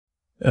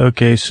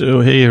Okay,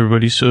 so hey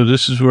everybody, so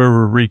this is where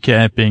we're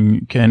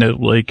recapping kind of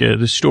like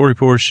the story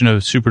portion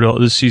of Superdull,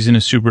 this season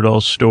of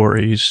Superdull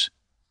stories.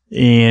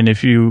 And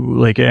if you,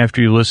 like, after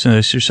you listen to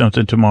this or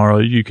something tomorrow,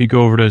 you can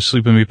go over to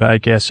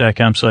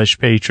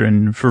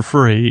sleepwithmepodcast.com/patron for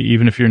free,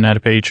 even if you're not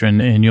a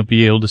patron, and you'll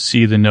be able to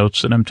see the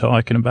notes that I'm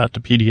talking about, the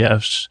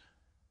PDFs,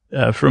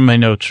 from my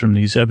notes from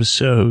these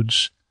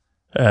episodes.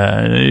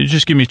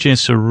 Just give me a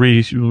chance to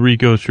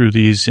re-go through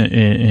these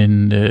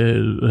and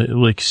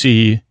like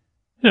see,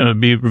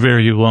 it'd be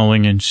very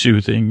lulling and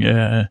soothing.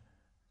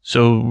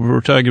 So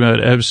we're talking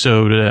about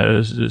episode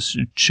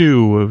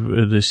 2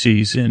 of the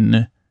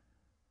season.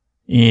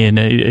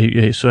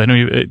 And so I don't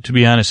even, to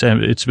be honest,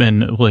 it's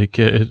been like,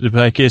 the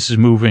podcast is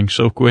moving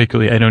so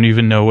quickly, I don't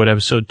even know what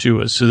episode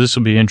 2 is. So this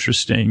will be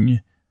interesting.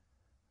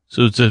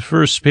 So it's the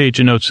first page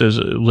of notes says,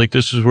 like,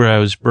 this is where I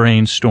was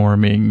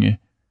brainstorming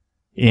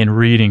and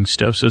reading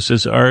stuff. So it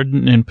says,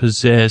 ardent and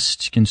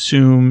possessed,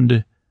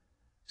 consumed,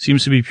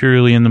 seems to be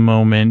purely in the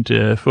moment,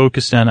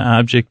 focused on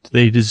object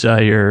they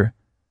desire.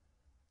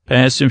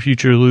 Past and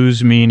future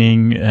lose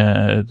meaning,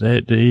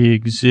 that they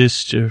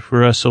exist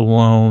for us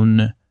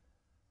alone.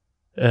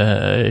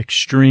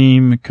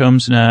 Extreme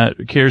cares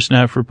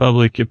not for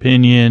public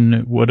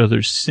opinion, what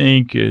others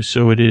think.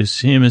 So it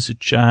is him as a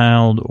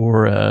child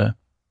or,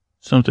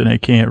 something I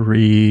can't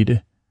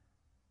read.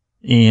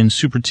 And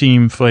super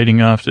team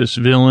fighting off this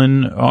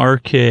villain,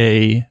 RK,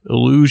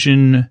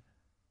 illusion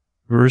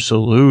versus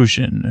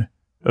illusion.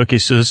 Okay,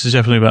 so this is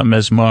definitely about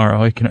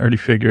Mesmaro. I can already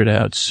figure it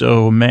out.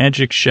 So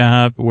magic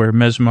shop where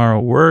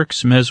Mesmaro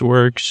works,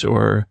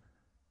 or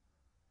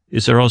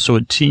is there also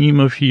a team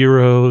of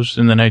heroes?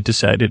 And then I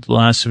decided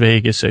Las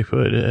Vegas. I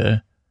put,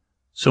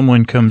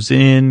 someone comes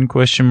in,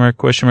 question mark.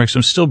 So I'm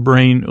still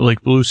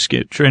blue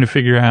skip, trying to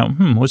figure out,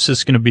 what's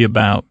this going to be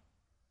about?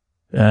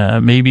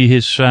 Maybe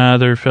his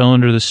father fell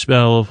under the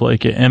spell of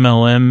like a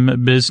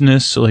MLM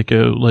business, led by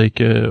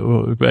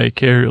a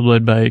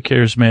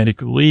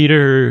charismatic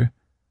leader.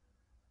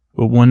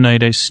 But one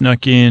night I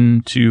snuck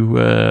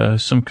into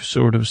some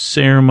sort of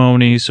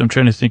ceremony, so I'm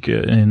trying to think,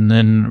 and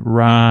then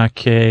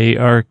Rake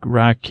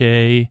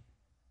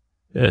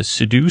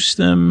seduced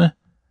them.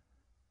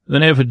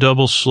 Then I have a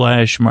double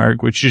slash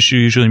mark, which just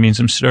usually means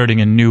I'm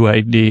starting a new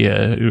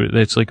idea.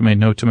 That's like my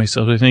note to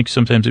myself. I think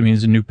sometimes it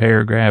means a new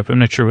paragraph. I'm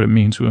not sure what it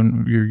means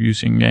when you're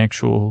using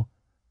actual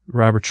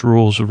Robert's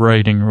Rules of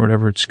Writing or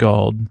whatever it's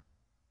called.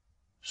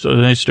 So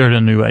then I started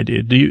a new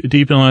idea.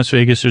 Deep in Las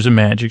Vegas, there's a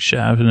magic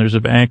shop, and there's a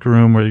back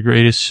room where the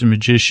greatest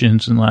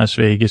magicians in Las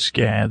Vegas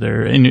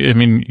gather. And I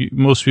mean,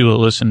 most people that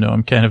listen know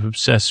I'm kind of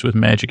obsessed with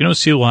magic. I don't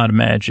see a lot of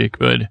magic,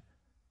 but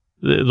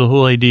the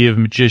whole idea of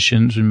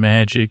magicians and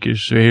magic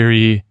is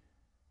very,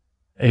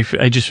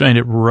 I just find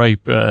it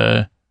ripe.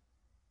 It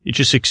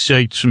just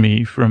excites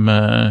me from,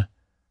 I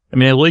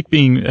like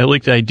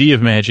the idea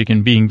of magic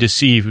and being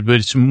deceived, but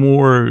it's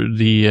more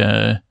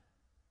the,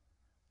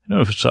 I don't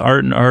know if it's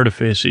art and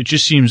artifice. It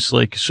just seems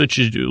like such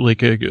a,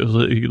 like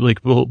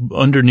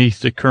underneath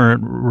the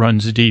current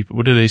runs deep.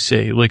 What do they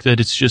say? Like that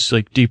it's just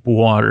like deep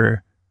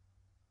water,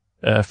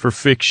 for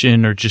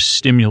fiction or just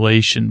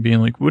stimulation,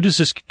 being like, what does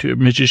this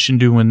magician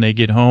do when they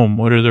get home?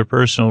 What are their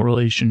personal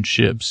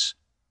relationships?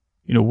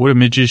 What do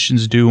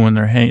magicians do when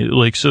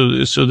they're so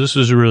this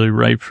was really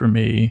ripe for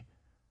me.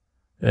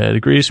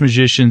 The greatest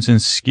magicians in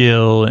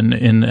skill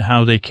and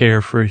how they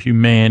care for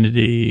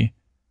humanity.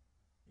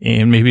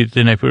 And maybe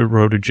then I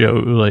wrote a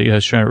joke, like I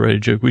was trying to write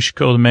a joke. We should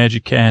call the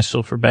Magic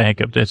Castle for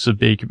backup. That's a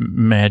big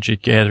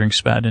magic gathering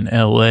spot in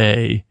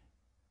LA.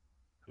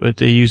 But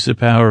they use the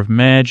power of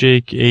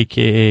magic,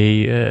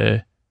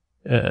 aka,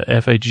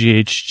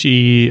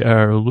 FIGHT,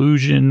 our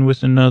illusion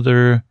with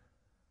another.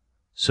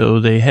 So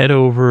they head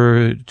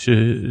over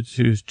to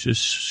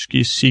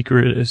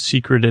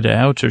secret it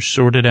out or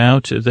sort it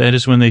out. That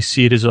is when they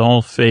see it as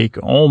all fake,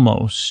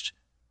 almost.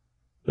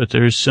 But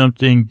there's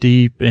something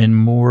deep and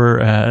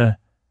more,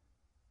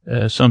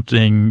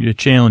 something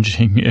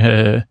challenging,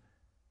 that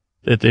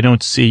they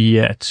don't see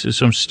yet.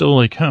 So I'm still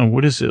like,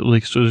 what is it?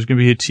 Like, so there's going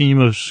to be a team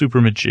of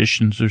super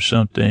magicians or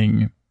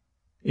something.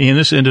 And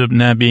this ended up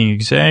not being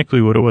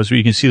exactly what it was, but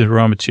you can see the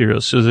raw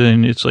materials. So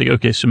then it's like,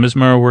 okay, so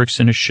Mesmaro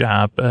works in a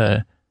shop.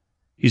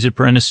 He's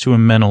apprenticed to a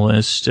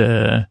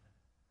mentalist,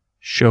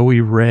 Showy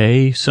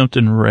Ray,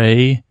 something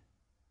Ray.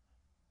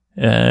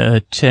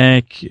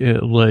 Teach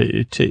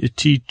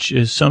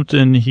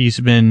something he's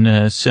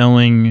been,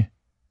 selling.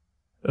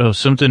 Oh,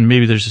 something,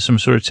 maybe there's some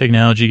sort of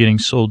technology getting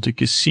sold to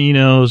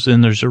casinos.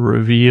 Then there's a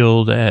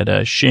reveal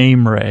that,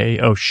 Shame Ray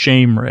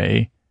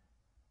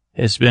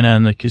has been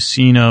on the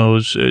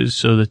casinos,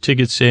 so the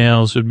ticket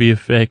sales would be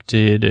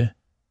affected.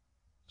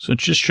 So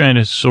just trying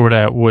to sort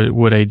out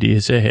what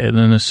ideas I had.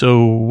 And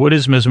so what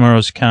is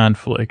Mesmaro's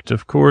conflict?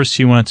 Of course,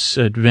 he wants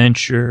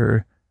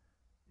adventure.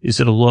 Is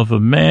it a love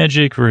of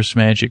magic versus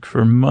magic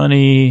for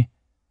money?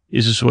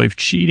 Is his wife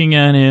cheating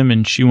on him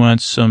and she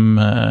wants some,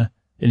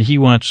 and he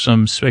wants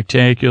some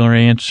spectacular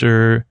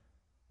answer,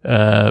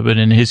 but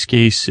in his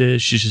case,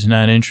 she's just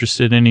not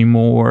interested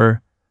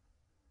anymore.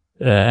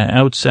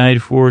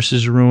 outside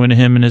forces ruin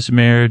him in his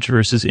marriage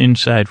versus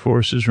inside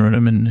forces ruin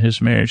him in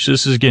his marriage. So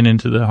this is getting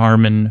into the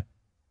Harmon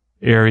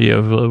area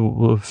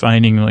of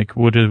finding, like,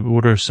 what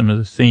are some of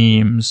the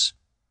themes.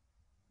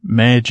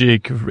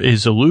 Magic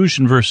is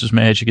illusion versus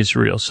magic is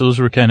real. So those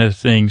were kind of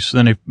things. So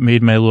then I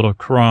made my little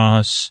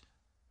cross.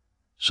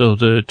 So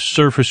the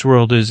surface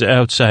world is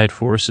outside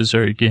forces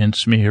are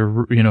against me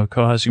or,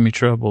 causing me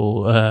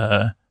trouble,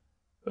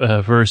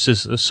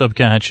 versus the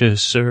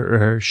subconscious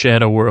or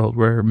shadow world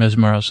where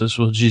Mesmero says,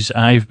 well, geez,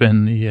 I've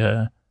been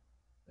the,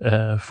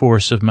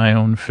 force of my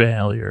own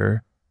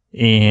failure.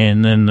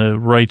 And then the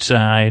right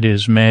side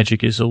is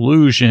magic is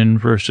illusion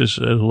versus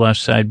the left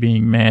side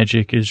being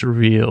magic is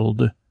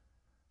revealed.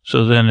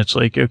 So then it's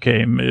like,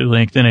 okay,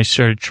 like then I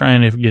started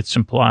trying to get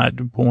some plot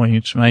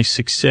points. My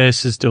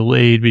success is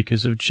delayed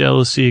because of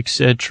jealousy,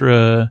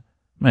 etc.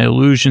 My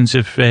illusions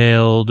have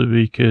failed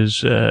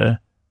because,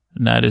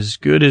 not as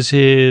good as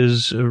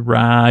his.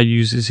 Ra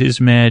uses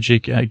his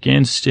magic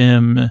against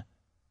him.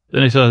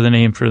 Then I thought of the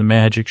name for the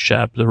magic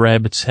shop, the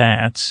Rabbit's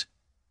Hats.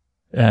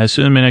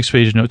 So in my next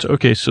page notes,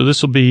 okay, so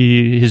this will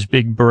be his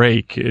big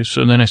break.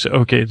 So then I said,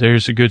 okay,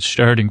 there's a good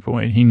starting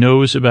point. He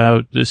knows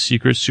about the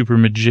secret super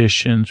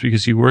magicians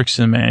because he works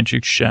in the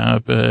magic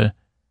shop. And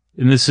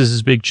this is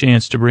his big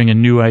chance to bring a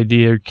new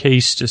idea or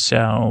case to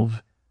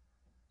solve.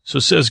 So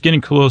it says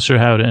getting closer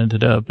how it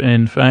ended up.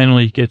 And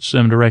finally gets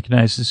them to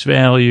recognize his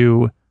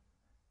value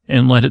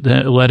and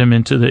let him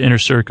into the inner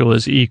circle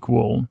as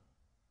equal.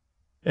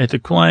 At the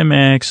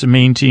climax, the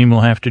main team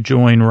will have to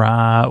join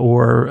Ra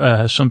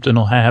or something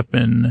will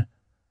happen.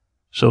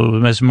 So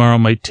Mesmero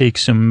might take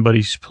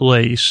somebody's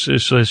place.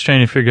 So I was trying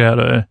to figure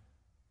out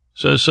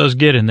so I was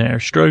getting there.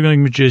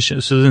 Struggling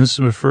magician. So this is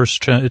my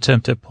first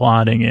attempt at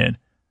plotting it.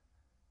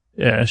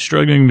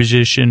 Struggling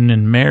magician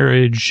in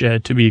marriage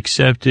to be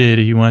accepted.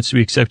 He wants to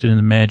be accepted in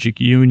the magic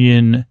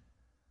union.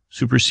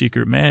 Super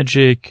secret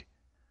magic.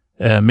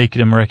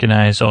 Making him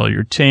recognize all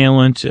your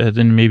talent.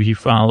 Then maybe he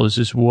follows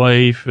his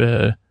wife.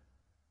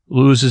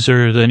 Loses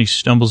her, then he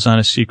stumbles on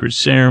a secret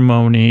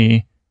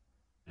ceremony,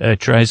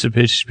 tries to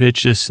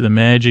pitch this to the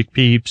magic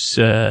peeps,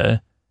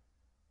 and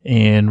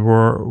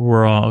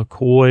we're all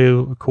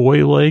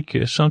coy-like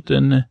or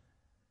something.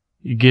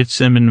 He gets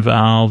them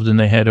involved and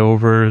they head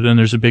over. Then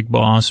there's a big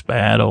boss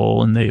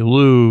battle and they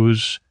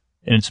lose,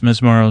 and it's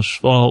Mesmero's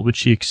fault, which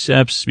he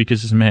accepts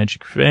because his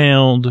magic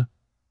failed.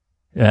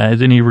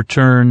 Then he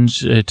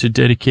returns to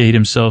dedicate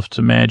himself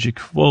to magic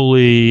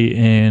fully,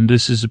 and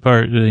this is the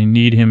part that they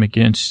need him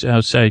against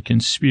outside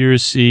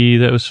conspiracy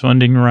that was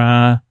funding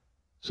Ra.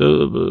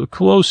 So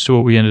close to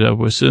what we ended up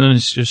with. So then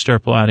let's just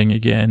start plotting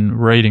again,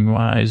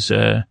 writing-wise.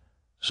 So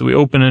we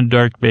open in a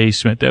dark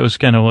basement. That was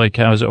kind of like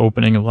how I was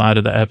opening a lot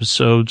of the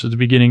episodes at the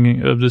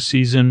beginning of the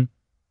season.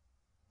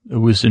 It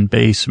was in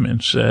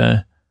basements,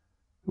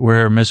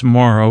 where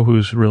Mesmero,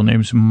 whose real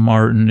name's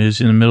Martin,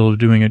 is in the middle of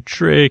doing a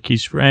trick.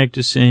 He's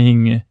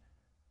practicing,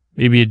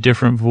 maybe a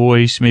different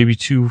voice, maybe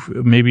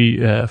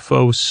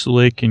faux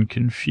slick and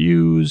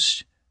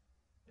confused.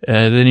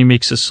 Then he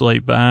makes a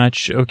slight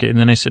botch. Okay, and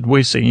then I said,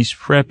 wait a second, he's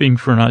prepping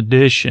for an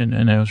audition,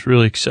 and I was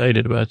really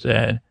excited about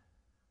that.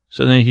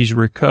 So then he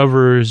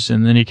recovers,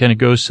 and then he kind of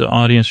goes to the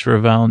audience for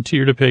a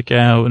volunteer to pick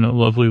out, and a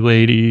lovely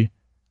lady,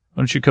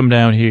 why don't you come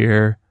down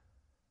here?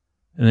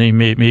 And then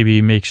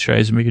he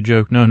tries to make a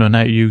joke. No,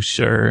 not you,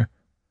 sir.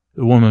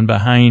 The woman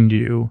behind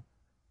you.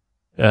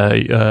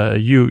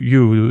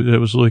 You that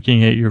was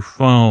looking at your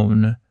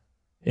phone.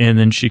 And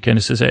then she kind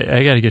of says,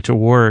 I got to get to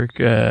work.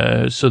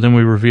 So then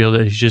we reveal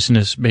that he's just in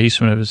this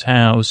basement of his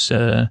house.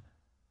 And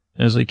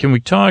I was like, can we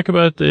talk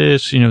about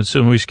this?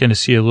 So we kind of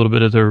see a little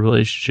bit of their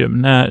relationship.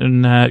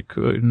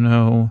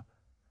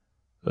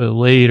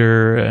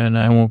 Later, and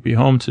I won't be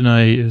home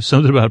tonight.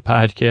 Something about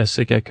podcasts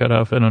that got cut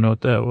off. I don't know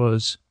what that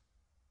was.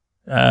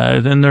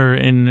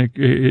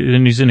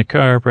 Then he's in a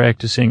car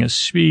practicing a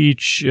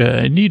speech.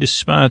 I need a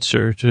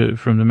sponsor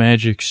from the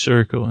magic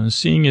circle. And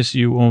seeing as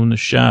you own the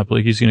shop,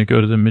 like he's going to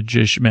go to the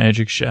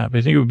magic shop,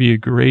 I think it would be a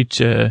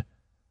great, no.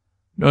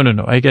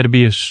 I got to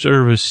be of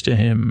service to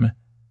him.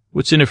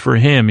 What's in it for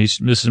him? This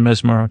is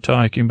Mesmero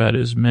talking about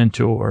his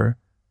mentor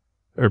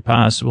or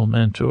possible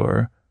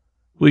mentor.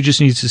 Well, he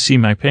just needs to see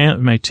my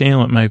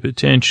talent, my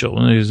potential.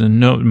 And there's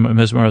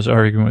Mesmero's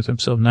arguing with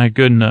himself. Not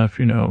good enough,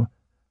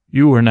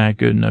 You are not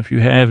good enough.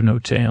 You have no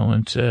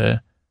talent. And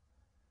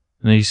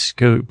he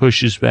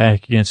pushes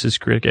back against his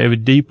critic. I have a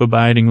deep,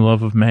 abiding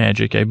love of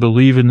magic. I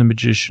believe in the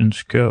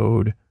magician's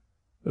code,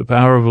 the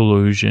power of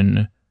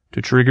illusion,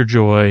 to trigger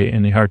joy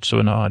in the hearts of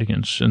an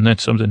audience. And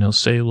that's something he'll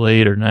say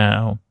later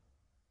now.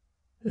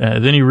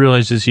 Then he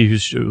realizes he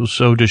was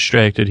so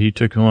distracted he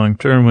took a long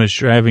turn when he's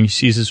driving. He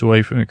sees his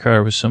wife in a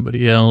car with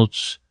somebody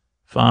else,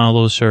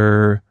 follows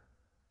her.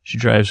 She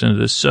drives into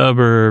the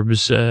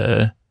suburbs.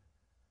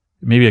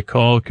 Maybe a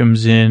call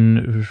comes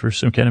in for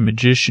some kind of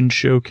magician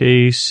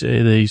showcase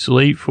that he's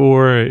late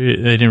for. I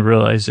didn't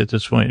realize at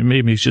this point.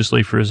 Maybe he's just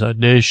late for his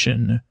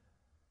audition.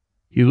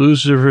 He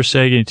loses her for a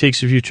second. He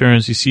takes a few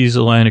turns. He sees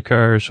a line of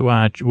cars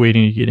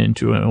waiting to get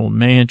into an old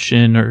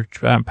mansion or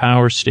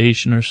power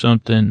station or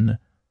something.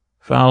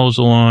 follows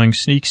along,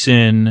 sneaks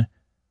in,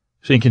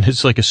 thinking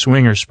it's like a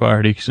swingers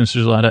party since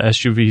there's a lot of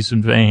SUVs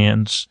and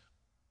vans.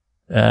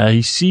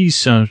 He sees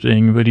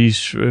something, but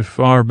he's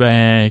far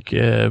back,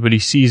 but he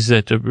sees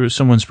that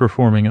someone's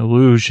performing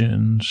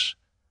illusions.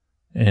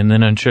 And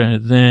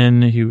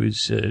then he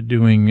was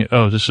doing,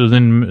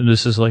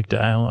 this is like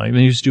dialogue.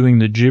 Then he was doing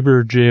the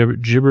gibber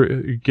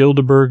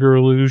Gildeberger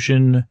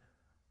illusion.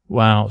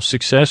 Wow,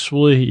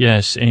 successfully,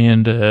 yes.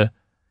 And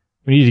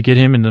we need to get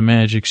him in the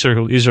magic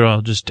circle. These are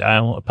all just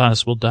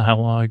possible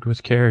dialogue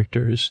with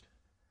characters.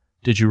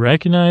 Did you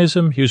recognize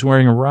him? He was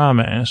wearing a Ra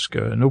mask.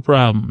 No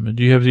problem.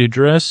 Do you have the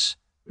address?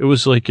 It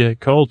was like a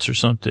cult or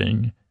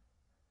something.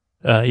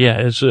 Yeah,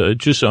 it's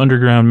just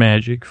underground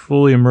magic,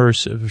 fully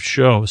immersive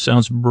show.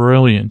 Sounds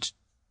brilliant.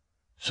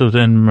 So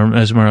then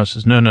Esmeralda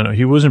says, no,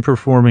 he wasn't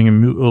performing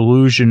an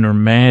illusion or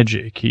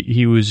magic.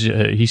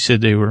 He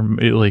said they were,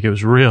 like it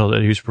was real,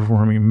 that he was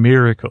performing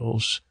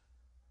miracles.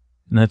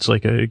 And that's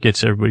like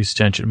gets everybody's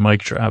attention.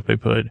 Mic drop, they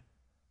put.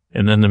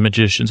 And then the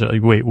magicians are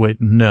like,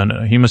 wait,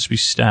 no, he must be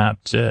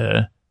stopped.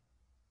 They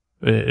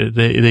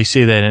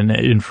say that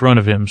in front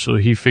of him, so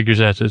he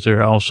figures out that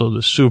they're also the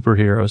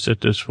superheroes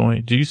at this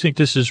point. Do you think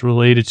this is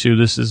related to,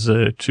 this is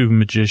two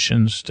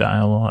magicians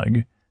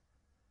dialogue?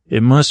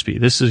 It must be.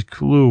 This is a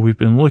clue we've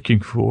been looking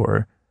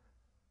for.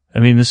 I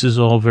mean, this is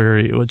all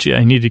very,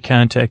 I need to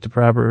contact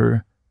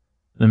the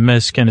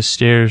mess kind of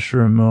stares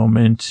for a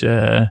moment.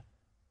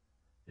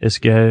 This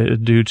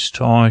dude's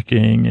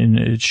talking, and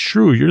it's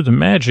true, you're the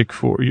magic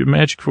force. Your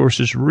magic force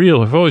is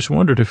real. I've always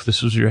wondered if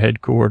this was your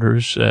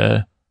headquarters.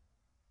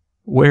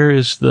 Where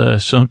is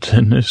some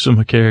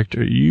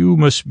character? You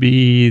must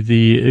be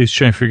he's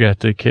trying to figure out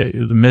the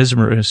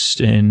mesmerist,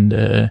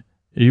 and,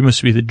 you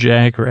must be the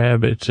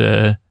jackrabbit.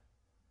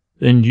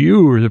 Then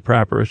you are the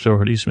proper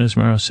authorities,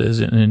 Mesmero says,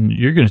 and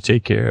you're going to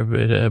take care of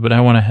it. But I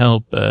want to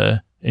help,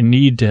 and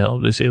need to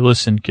help. They say,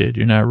 listen, kid,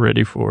 you're not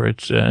ready for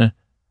it.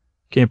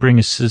 Can't bring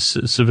a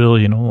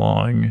civilian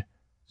along,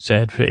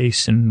 sad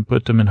face, and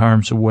put them in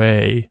harm's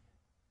way.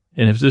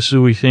 And if this is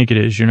who we think it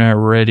is, you're not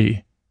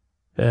ready.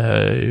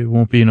 It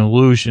won't be an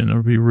illusion.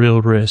 There'll be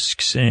real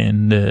risks.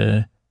 And,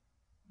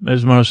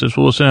 Mesmero says,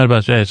 well, it's not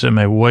about that. It's that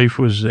my wife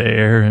was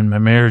there and my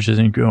marriage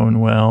isn't going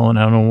well and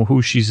I don't know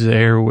who she's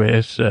there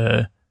with.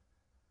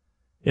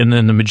 And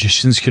then the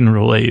magicians can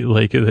relate,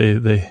 like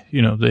they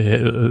have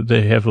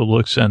the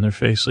looks on their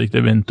face like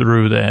they've been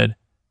through that.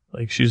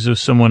 Like she's with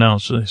someone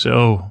else. So they say,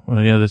 oh,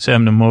 well, yeah, that's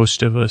happened to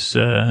most of us.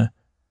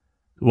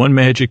 One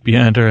magic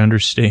beyond our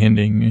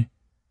understanding.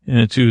 And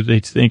the two, they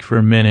think for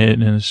a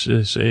minute and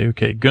say,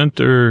 okay,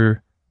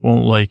 Gunther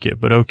won't like it,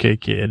 but okay,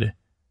 kid.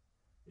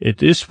 At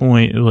this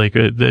point, like,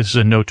 this is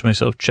a note to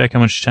myself, check how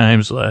much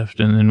time's left,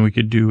 and then we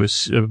could do a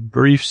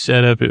brief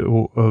setup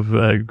of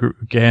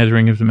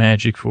gathering of the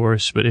magic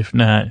force, but if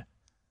not,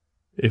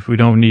 if we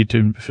don't need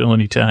to fill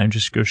any time,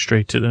 just go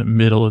straight to the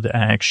middle of the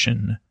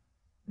action.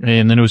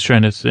 And then it was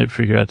trying to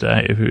figure out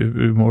if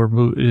more,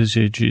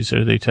 geez,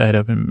 are they tied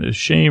up in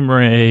Shame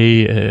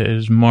Ray,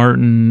 is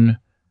Martin,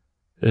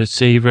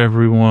 save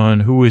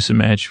everyone, who is the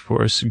magic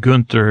force?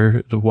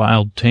 Gunther, the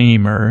wild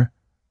tamer.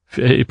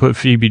 He put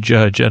Phoebe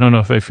Judge. I don't know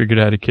if I figured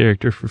out a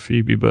character for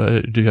Phoebe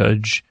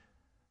Judge.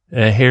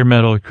 Hair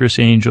metal, Chris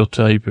Angel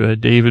type,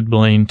 David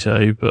Blaine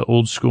type,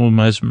 old school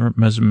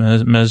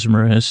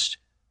mesmerist,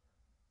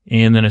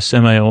 and then a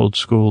semi-old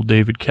school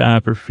David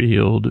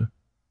Copperfield.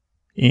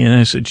 And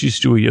I said, geez,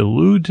 do we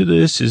allude to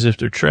this as if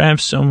they're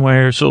trapped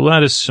somewhere?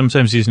 So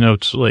sometimes these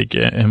notes, like,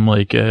 they're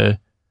a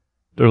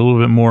little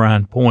bit more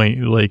on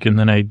point, like, and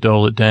then I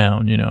dull it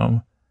down, you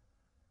know.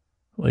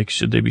 Like,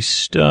 should they be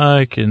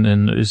stuck? And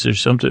then is there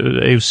something,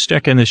 they was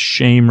stuck on this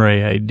shame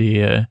ray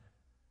idea,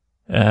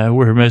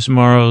 where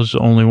Mesmero's the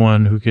only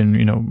one who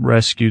can,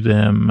 rescue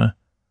them.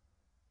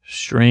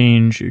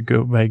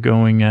 By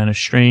going on a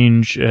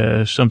strange,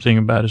 something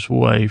about his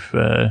wife,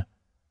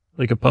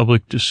 like a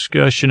public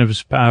discussion of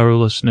his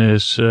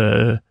powerlessness,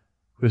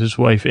 with his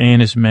wife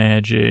and his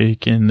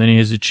magic. And then he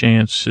has a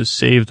chance to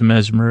save the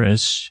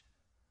mesmerist,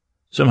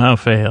 somehow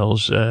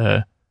fails,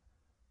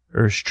 or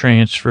is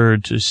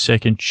transferred to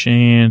second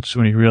chance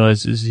when he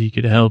realizes he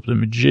could help the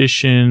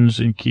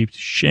magicians and keep the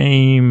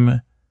shame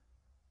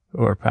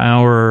or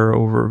power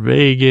over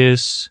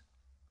Vegas.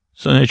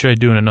 So then they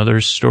tried doing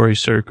another story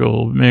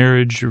circle,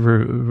 marriage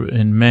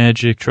and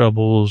magic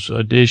troubles,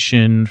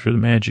 audition for the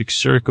magic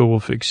circle will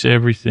fix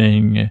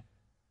everything.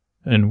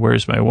 And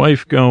where's my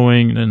wife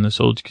going? And then this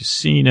old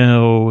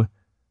casino,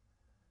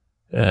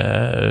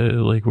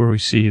 like where we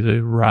see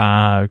the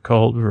Ra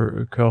cult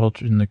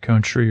in the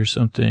country or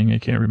something. I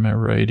can't read my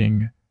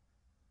writing.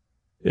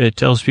 It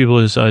tells people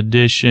his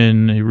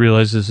audition. He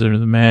realizes they're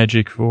the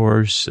magic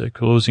force,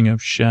 closing up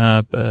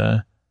shop,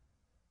 to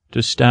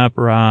stop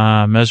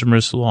Ra,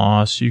 mesmerist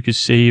loss. You could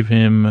save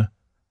him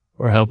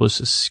or help us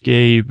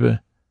escape.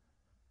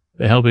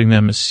 By helping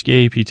them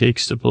escape, he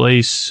takes the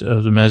place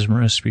of the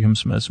mesmerist,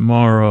 becomes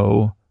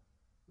Mesmero,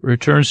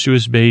 returns to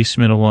his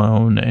basement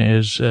alone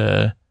as,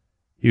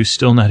 he was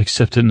still not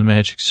accepted in the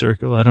magic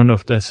circle. I don't know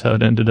if that's how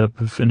it ended up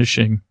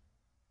finishing.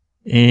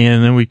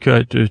 And then we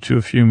cut to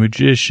a few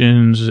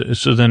magicians.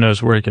 So then I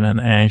was working on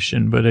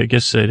action, but I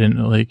guess I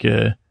didn't like,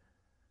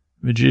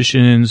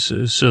 magicians.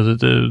 So that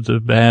the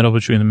battle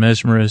between the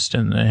mesmerist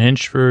and the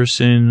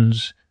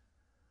henchpersons.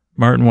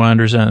 Martin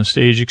wanders on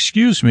stage.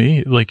 Excuse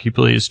me, like he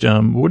plays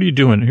dumb. What are you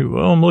doing?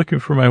 Oh, I'm looking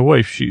for my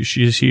wife.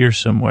 She's here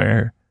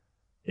somewhere.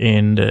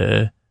 And,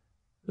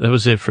 that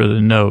was it for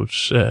the notes.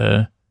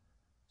 So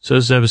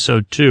this is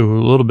episode 2,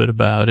 a little bit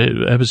about it.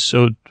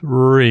 Episode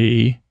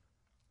 3.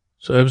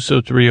 So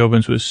episode 3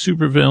 opens with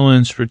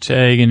supervillains,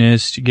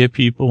 protagonists to get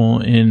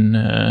people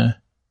in,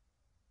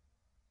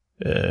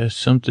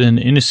 something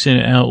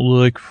innocent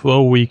outlook,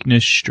 faux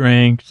weakness,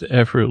 strength,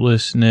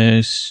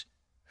 effortlessness,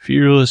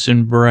 fearless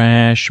and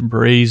brash,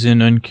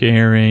 brazen,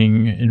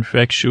 uncaring,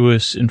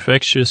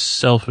 infectious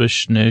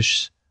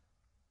selfishness.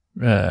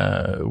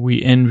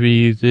 We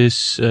envy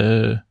this,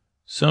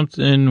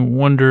 something,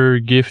 wonder,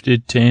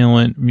 gifted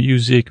talent,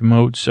 music,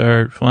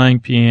 Mozart, flying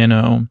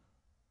piano.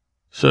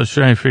 So I was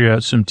trying to figure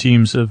out some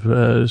teams of,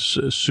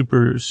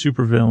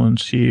 super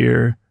villains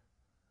here.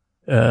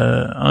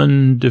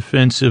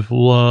 Undefensive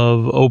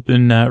love,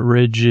 open, not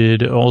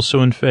rigid,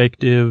 also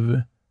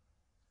infective.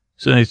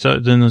 So they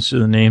thought, then let's do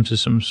the names of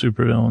some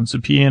supervillains. The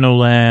piano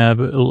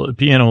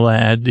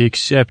lad, the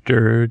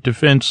acceptor,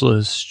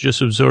 defenseless,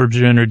 just absorbs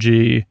your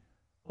energy,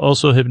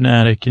 also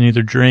hypnotic, can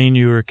either drain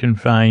you or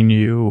confine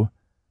you.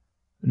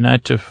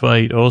 Not to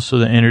fight, also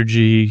the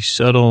energy,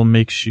 subtle,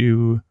 makes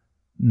you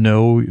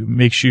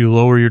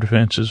lower your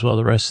defenses while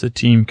the rest of the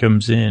team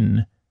comes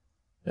in.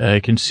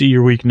 Can see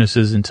your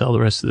weaknesses and tell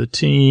the rest of the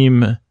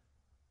team.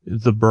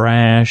 The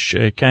brash,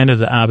 kind of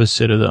the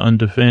opposite of the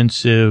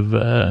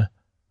undefensive,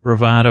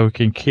 bravado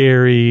can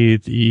carry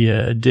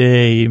the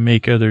day,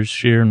 make others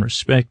fear and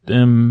respect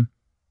them.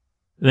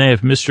 Then I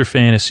have Mr.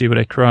 Fantasy, but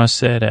I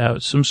crossed that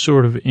out. Some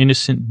sort of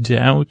innocent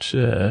doubt,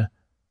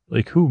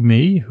 like who,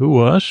 me? Who,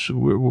 us?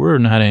 We're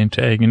not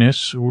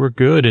antagonists. We're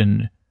good,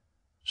 and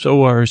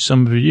so are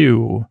some of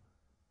you.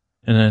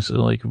 And that's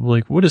like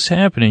what is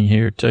happening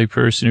here? Type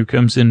person who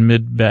comes in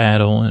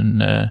mid-battle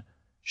and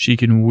she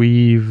can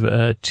weave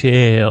a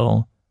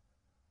tale.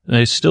 And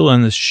they're still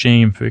on this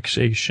shame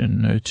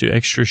fixation, to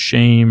extra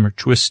shame or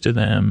twist to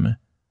them,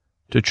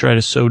 to try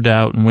to sow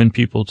doubt and win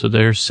people to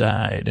their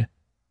side.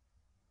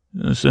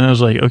 So I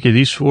was like, okay,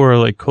 these 4 are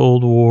like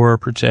Cold War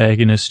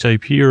protagonist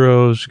type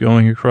heroes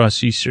going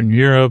across Eastern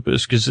Europe.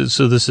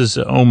 So this is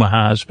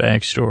Omaha's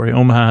backstory.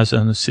 Omaha's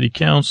on the city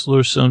council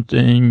or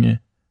something.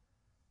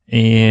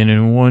 And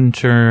in one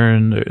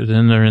turn,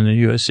 then they're in the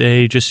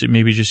USA,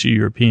 maybe just a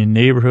European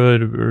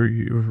neighborhood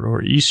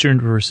or Eastern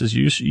versus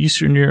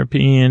Eastern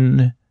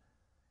European.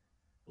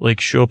 Like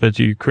show up at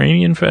the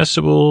Ukrainian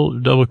festival,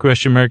 double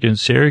question mark, and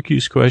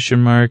Syracuse question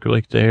mark,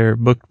 like they're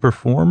booked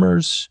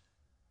performers.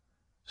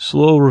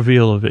 Slow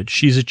reveal of it.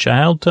 She's a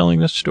child telling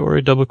the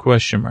story, double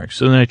question mark.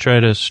 So then I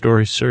tried a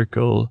story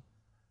circle,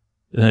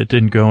 and it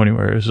didn't go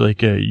anywhere. It was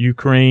like a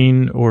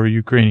Ukraine or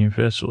Ukrainian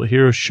festival.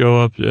 Heroes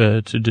show up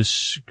to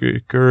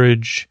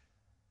discourage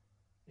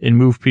and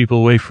move people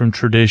away from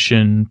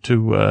tradition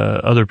to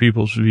other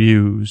people's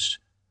views.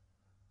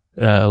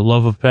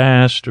 Love of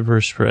past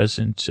versus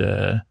present.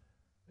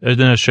 And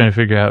then I was trying to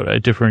figure out a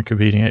different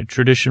competing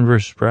tradition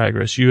versus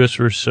progress, U.S.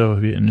 versus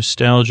Soviet,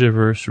 nostalgia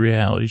versus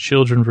reality,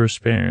 children versus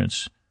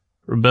parents,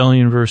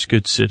 rebellion versus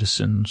good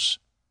citizens,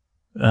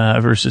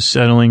 versus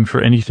settling for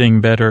anything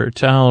better or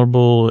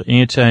tolerable,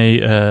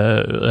 anti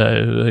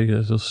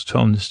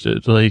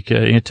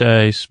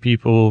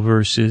people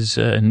versus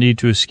need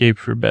to escape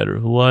for better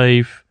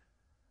life,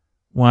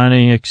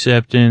 wanting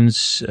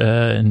acceptance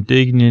and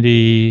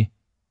dignity,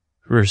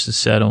 versus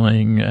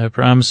settling,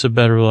 promise of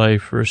better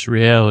life versus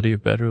reality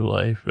of better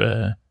life.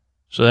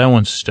 So that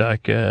one's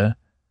stuck. And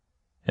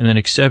then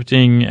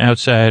accepting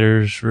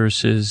outsiders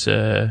versus,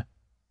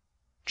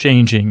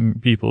 changing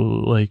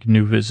people like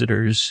new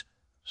visitors.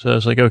 So I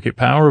was like, okay,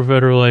 power of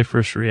better life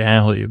versus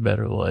reality of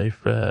better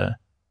life. And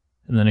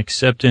then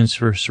acceptance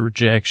versus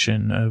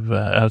rejection of,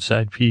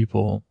 outside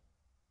people.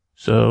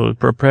 So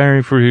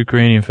preparing for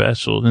Ukrainian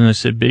festival. Then they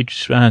said big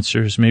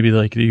sponsors, maybe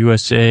like the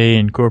USA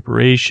and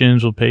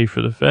corporations will pay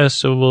for the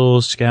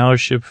festival,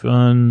 scholarship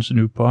funds,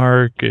 new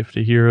park, if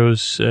the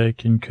heroes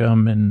can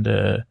come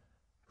and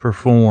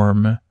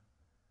perform.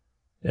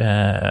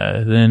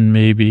 Then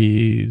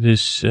maybe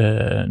this,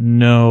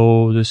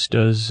 this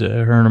does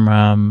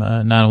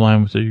Hernemam not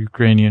align with the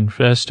Ukrainian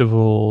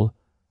festival,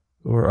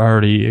 or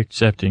already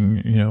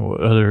accepting,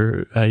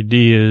 other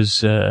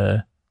ideas,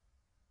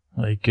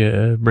 like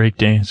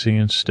breakdancing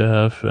and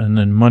stuff. And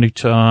then money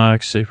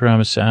talks, they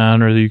promise to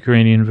honor the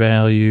Ukrainian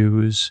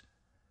values.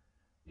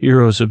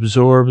 Heroes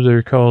absorb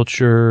their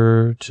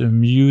culture to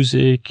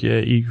music,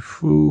 eat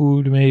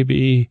food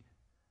maybe.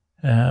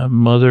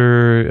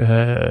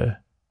 Mother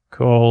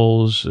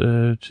calls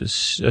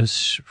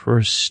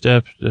first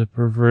step,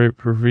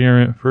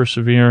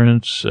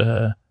 perseverance,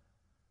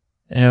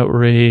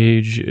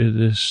 outrage.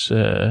 This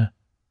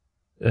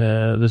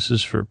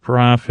is for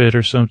profit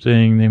or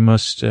something. They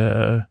must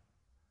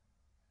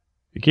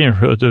again,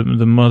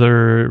 the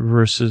mother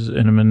versus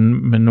and a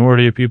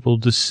minority of people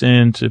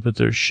dissent, but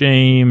they're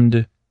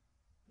shamed.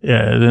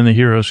 Yeah, then the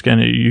heroes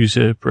kind of use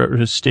a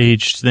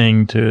staged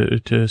thing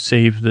to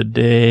save the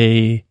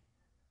day.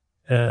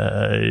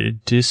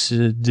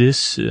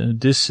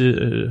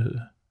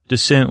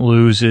 Dissent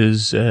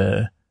loses.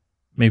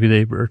 Maybe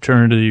they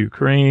return to the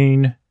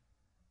Ukraine.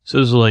 So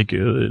this is like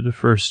the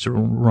first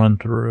run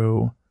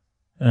through.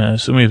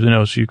 So we have the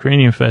notes.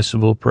 Ukrainian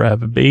festival,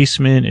 private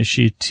basement. Is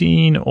she a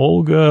teen?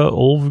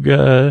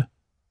 Olga,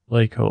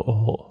 like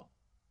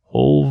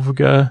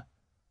Olga.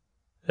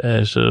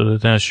 So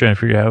then I was trying to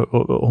figure out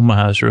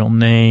Omaha's real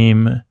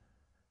name.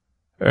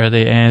 Are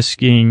they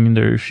asking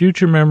their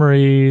future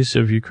memories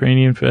of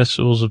Ukrainian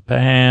festivals of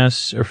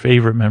past or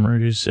favorite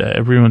memories?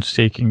 Everyone's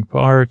taking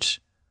part.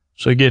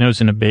 So again, it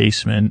was in a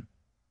basement.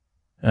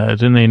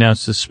 Then they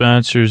announced the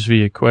sponsors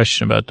via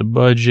question about the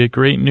budget.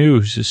 Great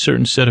news. A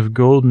certain set of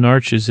golden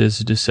arches has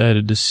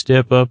decided to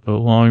step up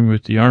along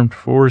with the armed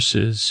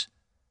forces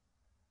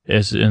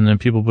and then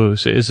people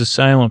say, as a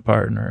silent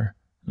partner.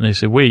 And they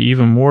say, wait,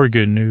 even more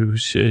good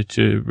news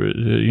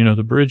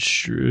the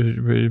Bridge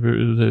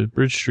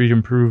Street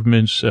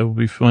improvements will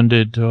be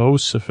funded to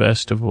host the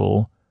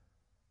festival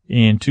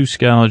and 2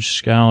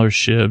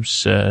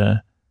 scholarships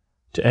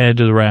to add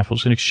to the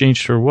raffles in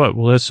exchange for what?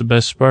 Well, that's the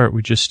best part.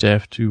 We just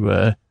have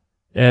to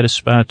add a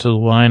spot to the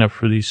lineup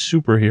for these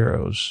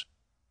superheroes.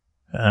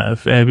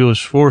 Fabulous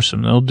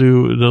foursome. They'll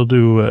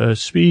do a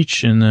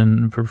speech and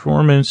then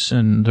performance,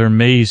 and they're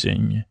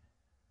amazing.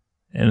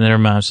 And then her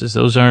mom says,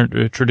 those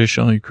aren't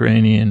traditional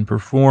Ukrainian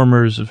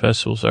performers. The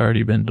festival's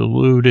already been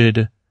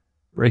diluted.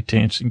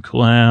 Breakdancing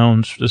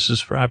clowns. This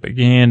is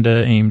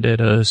propaganda aimed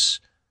at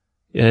us.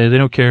 Yeah, they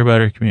don't care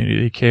about our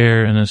community. They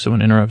care, and then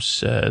someone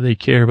interrupts, they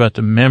care about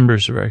the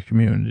members of our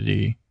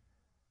community.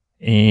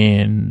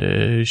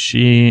 And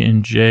she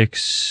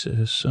injects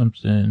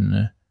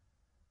something.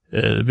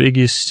 The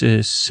biggest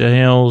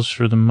sales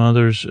for the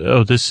mothers.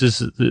 Oh, this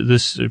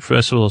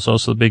festival is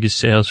also the biggest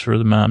sales for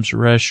the mom's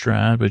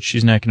restaurant, but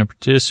she's not going to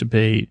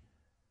participate.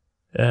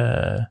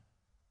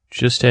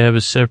 Just have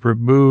a separate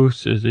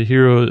booth. The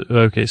hero.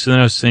 Okay, so then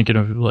I was thinking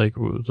of like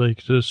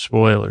the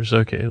spoilers.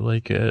 Okay,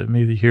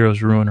 maybe the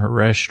heroes ruin her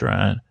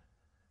restaurant.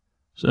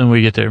 So then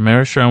we get there. My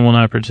restaurant will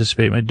not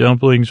participate. My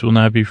dumplings will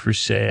not be for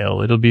sale.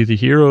 It'll be the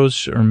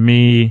heroes or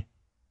me,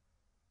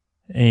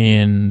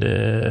 and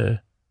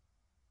the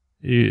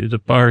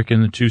park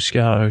and the 2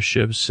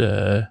 scholarships.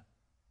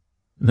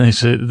 They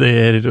said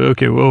they added.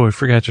 Okay, whoa! I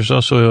forgot. There's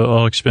also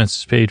all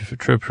expenses paid for a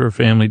trip for a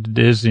family to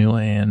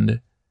Disneyland.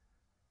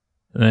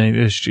 And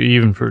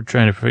even for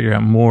trying to figure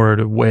out more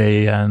to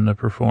weigh on the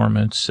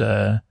performance.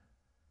 And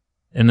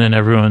then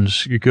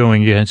everyone's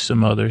going against the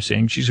mother,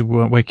 saying, geez,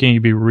 why can't you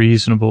be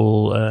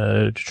reasonable,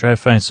 to try to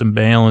find some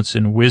balance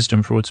and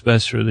wisdom for what's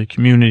best for the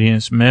community and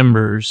its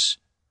members?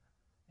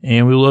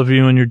 And we love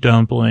you and your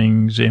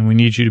dumplings, and we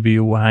need you to be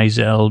a wise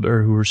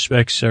elder who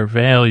respects our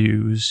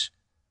values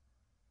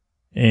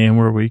and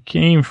where we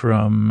came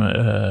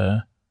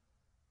from,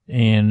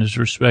 and is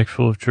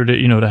respectful of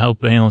tradition, to help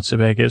balance it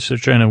back. So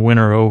trying to win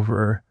her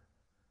over.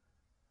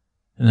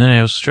 And then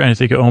I was trying to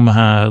think of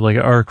Omaha, like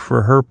an arc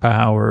for her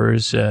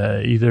powers,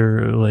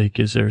 either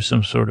is there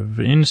some sort of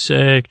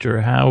insect,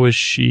 or how is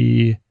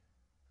she,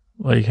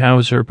 how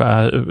is her,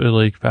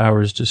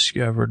 powers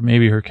discovered?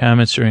 Maybe her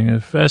comments during a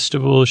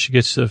festival, she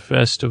gets to the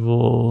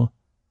festival,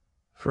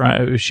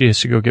 she has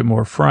to go get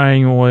more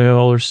frying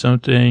oil or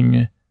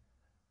something.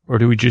 Or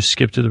do we just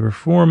skip to the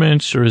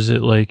performance? Or is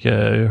it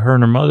her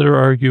and her mother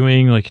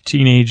arguing, like a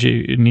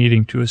teenager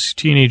needing to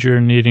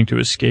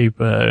escape,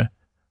 her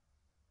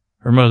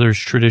mother's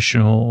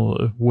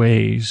traditional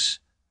ways?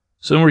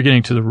 So then we're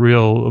getting to the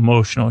real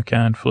emotional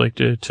conflict.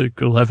 It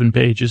took 11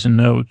 pages of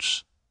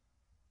notes,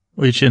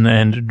 which in the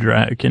end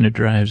kind of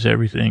drives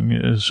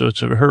everything. So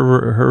it's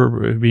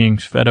her being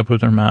fed up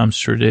with her mom's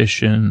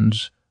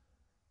traditions,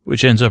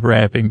 which ends up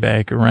wrapping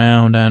back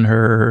around on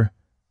her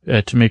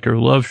to make her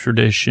love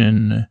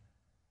tradition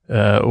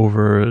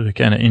over the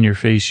kind of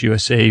in-your-face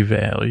USA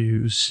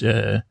values.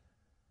 The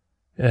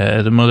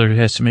mother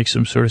has to make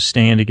some sort of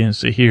stand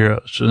against the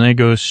hero. So then they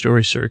go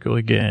story circle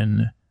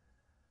again.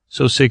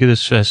 So sick of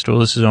this festival.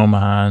 This is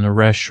Omaha and the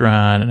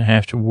restaurant, and I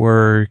have to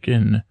work.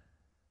 And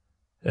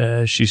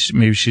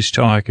she's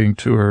talking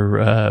to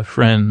her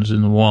friends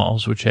in the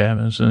walls, which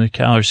happens. And the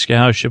college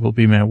scholarship will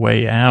be my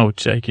way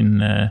out. I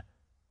can,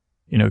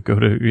 go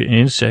to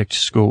insect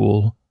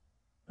school.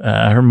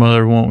 Her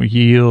mother won't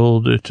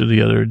yield to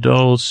the other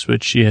adults,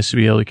 but she has to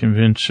be able to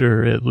convince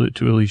her to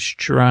at least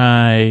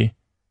try.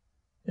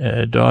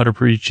 Daughter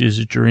preaches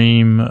a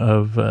dream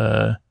of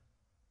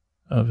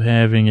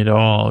having it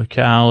all,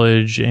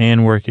 college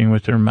and working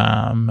with her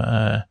mom.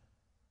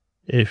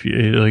 If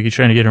you're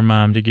trying to get her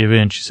mom to give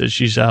in, she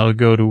says I'll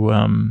go to,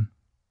 I'll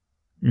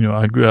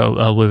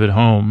live at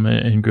home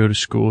and go to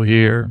school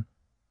here.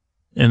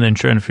 And then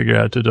trying to figure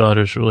out the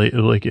daughter's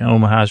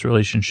Omaha's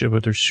relationship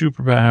with her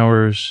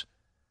superpowers.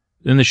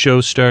 Then the show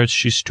starts.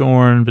 She's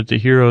torn, but the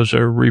heroes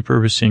are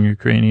repurposing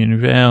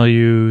Ukrainian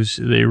values.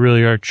 They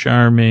really are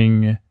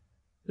charming.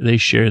 They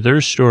share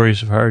their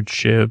stories of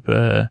hardship.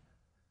 Then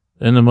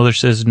the mother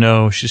says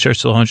no. She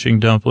starts launching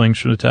dumplings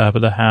from the top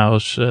of the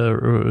house,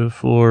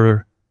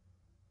 floor,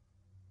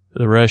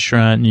 the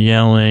restaurant,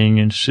 yelling,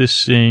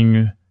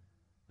 insisting.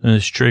 And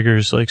this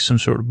triggers like some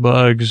sort of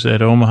bugs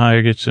that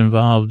Omaha gets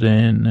involved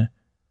in.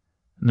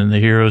 And then the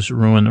heroes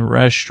ruin the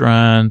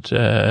restaurant.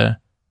 And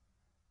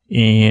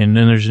then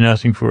there's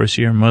nothing for us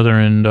here. Mother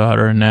and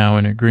daughter are now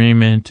in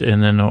agreement.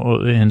 And then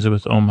it ends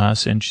with Omaha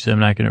saying, she said, I'm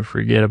not going to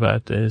forget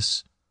about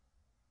this.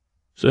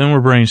 So then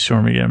we're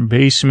brainstorming again.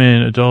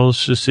 Basement,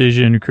 Adults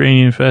Decision,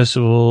 Ukrainian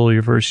Festival,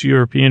 your first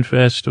European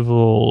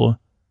Festival.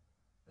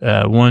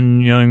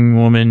 One young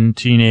woman,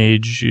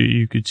 teenage,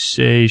 you could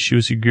say she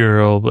was a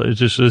girl, but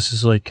this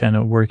is like kind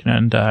of working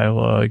on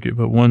dialogue.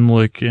 But one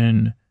look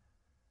and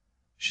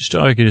she's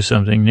talking to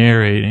something,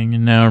 narrating,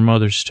 and now her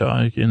mother's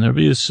talking.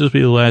 This will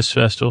be the last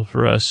festival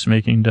for us,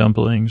 making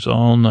dumplings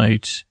all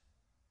night,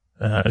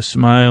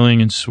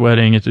 smiling and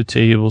sweating at the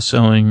table,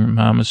 selling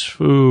mama's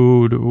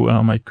food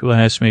while my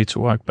classmates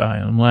walk by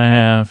and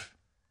laugh.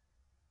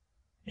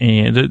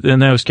 And then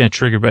that was kind of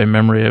triggered by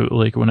memory.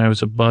 Like when I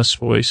was a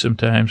busboy,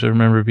 sometimes I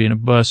remember being a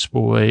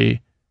busboy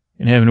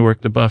and having to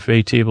work the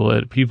buffet table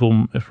at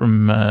people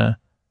from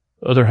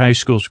other high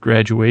schools'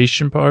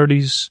 graduation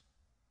parties.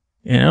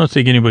 And I don't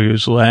think anybody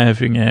was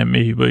laughing at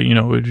me, but you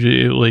know,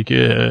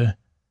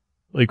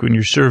 like when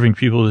you're serving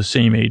people the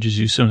same age as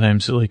you,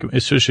 sometimes like,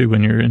 especially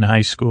when you're in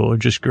high school or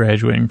just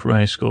graduating from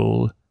high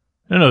school.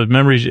 I don't know,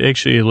 memories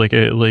actually like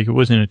it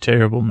wasn't a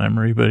terrible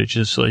memory, but it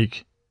just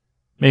like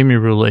made me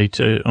relate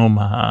to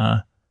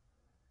Omaha.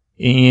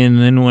 And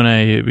then when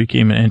I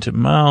became an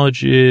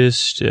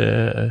entomologist,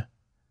 so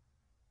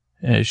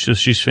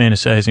she's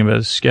fantasizing about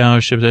a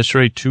scholarship. That's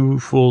right, 2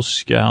 full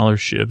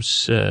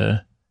scholarships.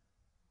 I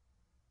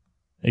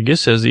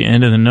guess as the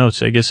end of the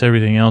notes, I guess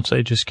everything else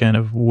I just kind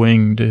of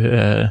winged,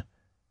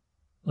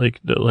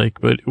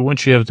 but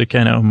once you have the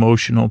kind of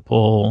emotional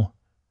pull,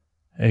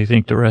 I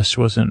think the rest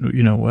wasn't,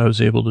 I was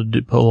able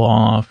to pull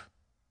off.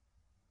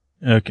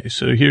 Okay,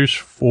 so here's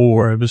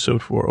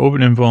episode 4,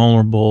 open and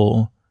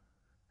vulnerable,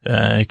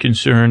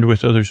 concerned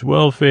with others'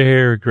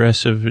 welfare,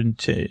 aggressive and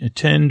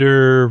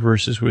tender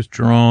versus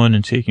withdrawn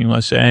and taking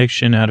less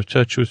action, out of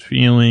touch with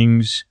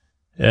feelings,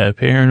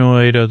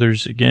 paranoid,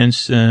 others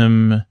against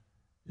them,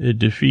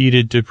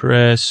 defeated,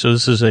 depressed. So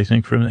this is, I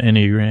think, from the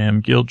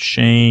Enneagram, guilt,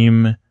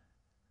 shame,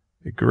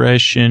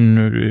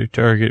 aggression,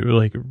 target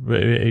like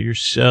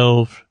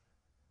yourself.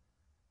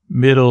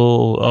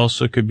 Middle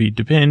also could be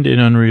dependent,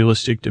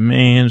 unrealistic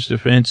demands,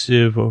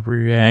 defensive,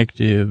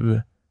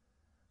 overreactive.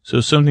 So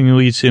something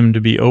leads him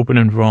to be open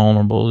and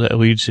vulnerable that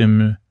leads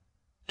him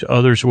to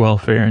others'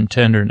 welfare and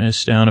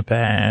tenderness down a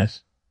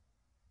path.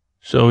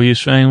 So he has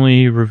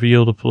finally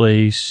revealed a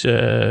place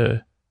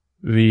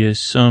via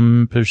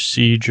some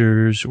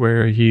procedures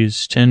where he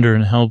is tender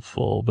and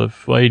helpful, but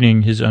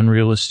fighting his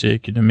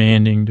unrealistic,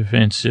 demanding,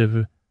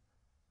 defensive,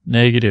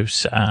 negative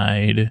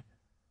side.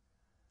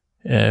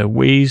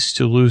 Ways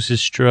to lose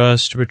his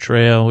trust,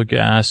 betrayal,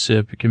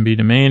 gossip. It can be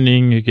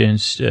demanding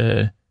against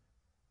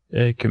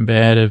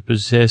combative,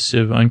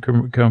 possessive,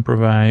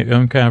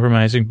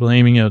 uncompromising,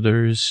 blaming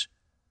others,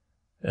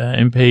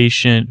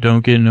 impatient,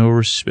 don't get no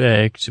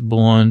respect,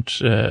 blunt.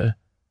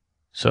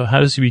 So how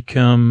does he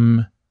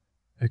become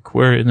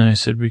Aquarius? And then I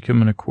said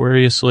become an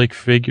Aquarius-like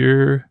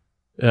figure,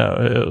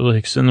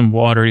 like send them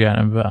water got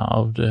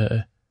involved.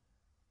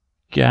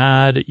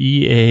 God,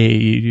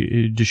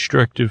 EA,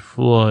 destructive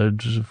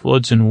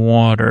floods and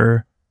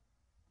water.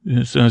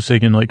 So I was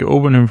thinking like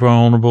open and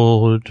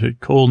vulnerable to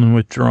cold and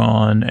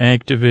withdrawn,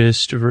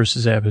 activist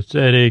versus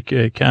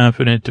apathetic,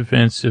 confident,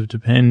 defensive,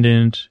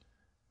 dependent,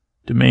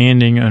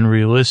 demanding,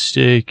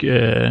 unrealistic.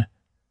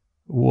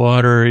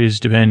 Water is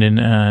dependent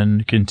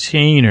on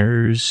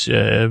containers,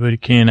 but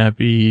it cannot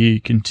be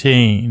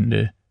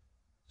contained.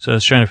 So I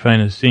was trying to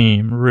find a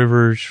theme.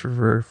 Rivers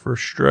for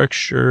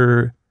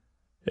structure.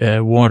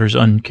 Water's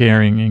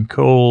uncaring and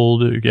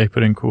cold. I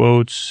put in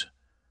quotes.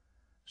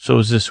 So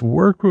is this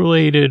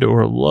work-related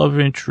or a love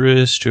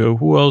interest? Or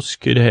who else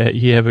could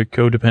he have a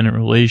codependent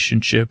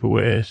relationship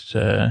with?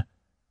 So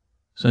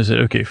I said,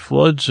 okay,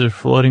 floods are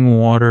flooding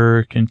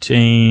water,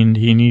 contained.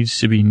 He needs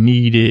to be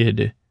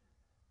needed.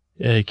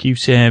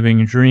 Keeps having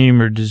a dream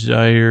or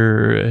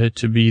desire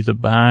to be the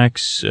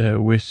box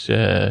with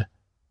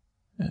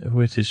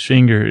his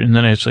finger. And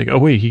then it's like, oh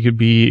wait, he could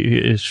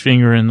be his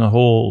finger in the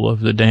hole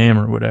of the dam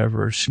or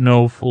whatever.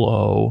 Snow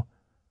flow,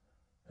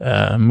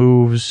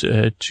 moves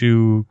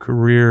to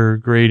career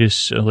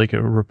greatest, like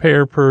a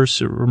repair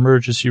person,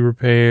 emergency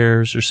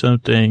repairs or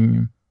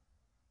something.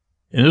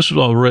 And this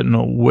was all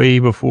written way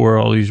before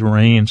all these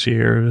rains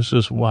here. This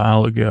was a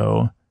while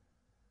ago.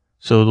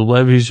 So the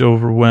levee's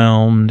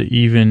overwhelmed,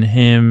 even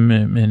him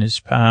and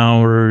his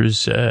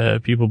powers.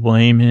 People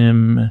blame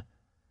him.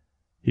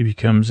 He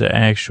becomes an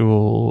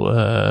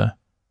actual,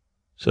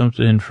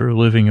 something for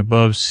living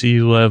above sea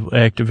level,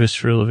 activist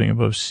for living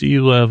above sea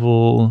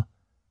level,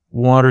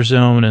 water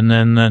zone, and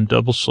then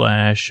double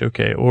slash.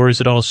 Okay. Or is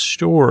it all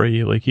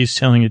story? Like he's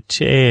telling a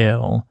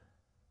tale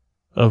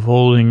of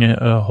holding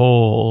a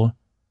hole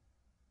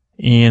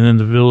And then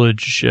the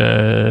village,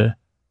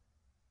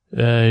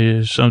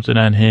 something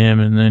on him,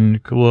 and then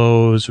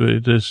close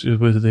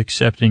with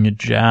accepting a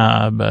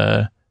job,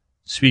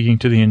 speaking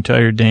to the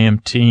entire damn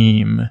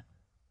team.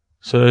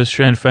 So I was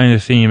trying to find the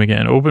theme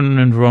again. Open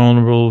and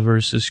vulnerable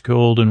versus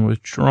cold and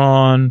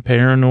withdrawn.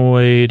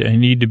 Paranoid. I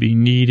need to be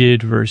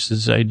needed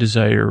versus I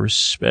desire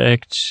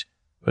respect,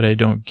 but I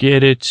don't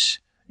get it.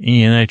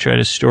 And I try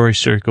to story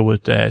circle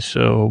with that.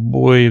 So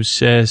boy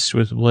obsessed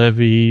with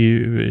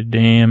levee,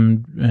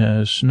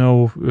 dam,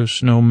 snow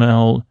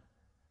melt,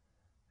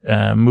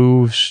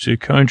 moves to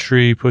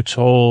country, puts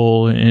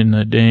hole in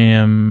a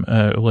dam,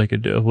 like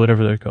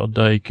whatever they're called,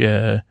 dike,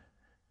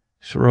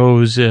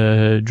 throws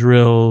a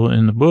drill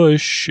in the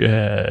bush,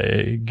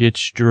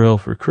 gets drill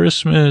for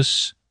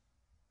Christmas,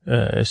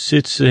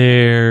 sits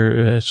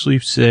there,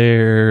 sleeps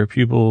there,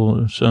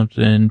 people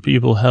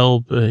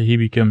help, he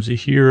becomes a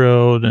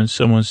hero, then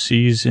someone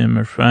sees him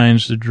or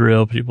finds the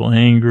drill, people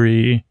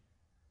angry,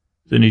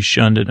 then he's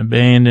shunned and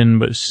abandoned,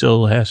 but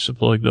still has to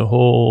plug the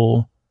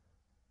hole,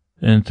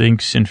 and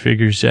thinks and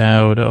figures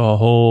out a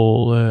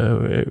hole,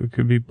 it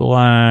could be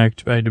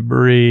blocked by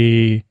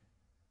debris,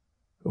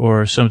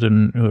 or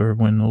something, or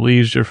when the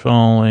leaves are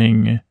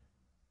falling,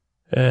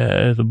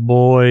 the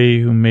boy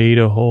who made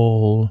a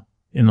hole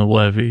in the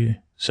levee.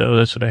 So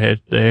that's what I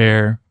had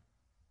there.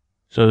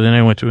 So then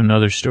I went to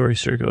another story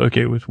circle.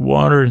 Okay, with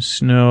water and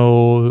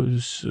snow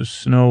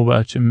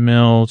about to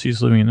melt.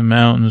 He's living in the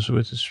mountains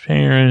with his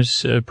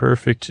parents.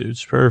 Perfect.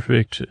 It's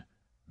perfect.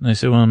 And I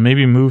said, well,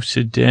 maybe move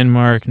to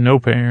Denmark. No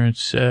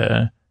parents.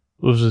 Lives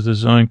with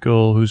his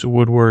uncle, who's a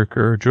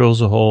woodworker,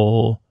 drills a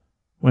hole.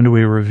 When do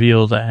we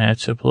reveal that?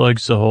 So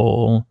plugs the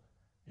hole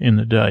in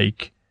the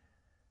dike.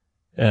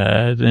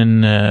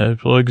 Then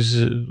plugs,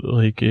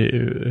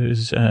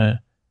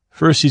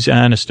 first he's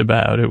honest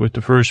about it with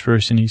the first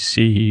person he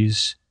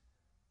sees,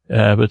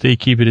 but they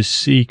keep it a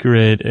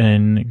secret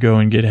and go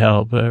and get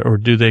help, or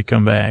do they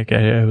come back?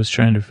 I was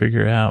trying to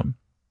figure out.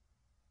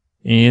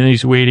 And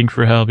he's waiting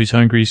for help. He's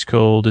hungry, he's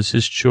cold. It's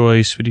his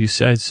choice, but he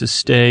decides to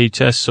stay,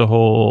 tests the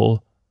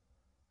hole,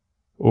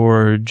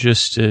 or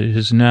just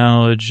his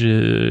knowledge,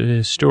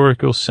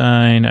 historical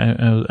sign.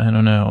 I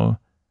don't know.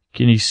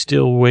 Can he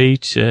still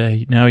wait?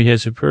 Now he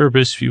has a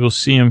purpose. People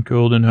see him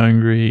cold and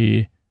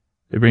hungry.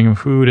 They bring him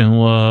food and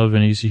love,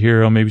 and he's a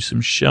hero. Maybe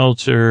some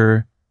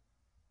shelter.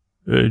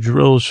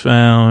 Drill's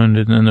found,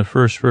 and then the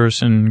first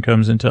person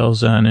comes and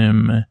tells on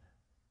him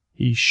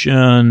he's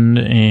shunned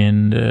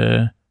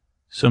and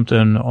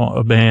something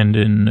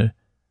abandoned.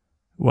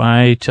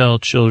 Why tell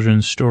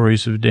children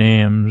stories of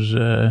dams?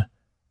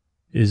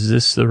 Is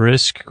this the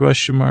risk? ?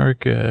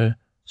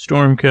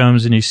 Storm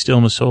comes and he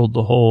still must hold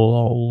the hole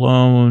all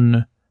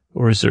alone.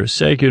 Or is there a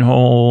second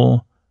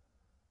hole?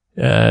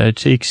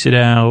 Takes it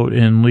out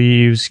and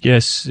leaves.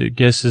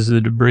 Guesses the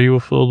debris will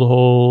fill the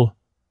hole.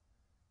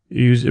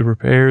 It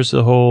repairs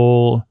the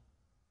hole.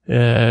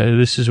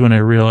 This is when I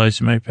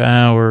realized my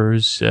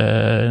powers.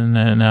 And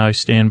now I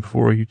stand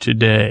before you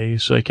today.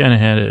 So I kind of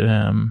had it,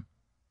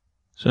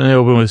 so I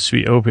open with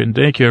sweet open.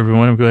 Thank you,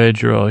 everyone. I'm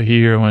glad you're all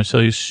here. I want to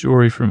tell you a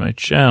story from my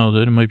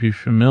childhood. It might be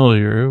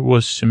familiar. It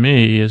was to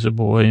me as a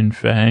boy, in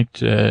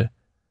fact. I've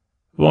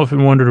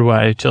often wondered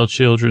why I tell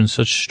children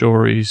such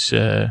stories.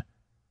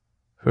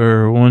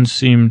 For one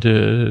seemed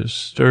to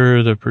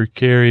stir the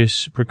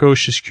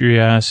precocious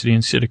curiosity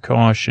instead of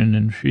caution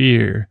and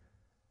fear.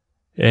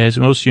 As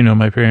most of you know,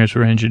 my parents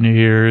were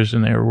engineers,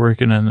 and they were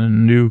working on the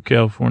new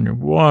California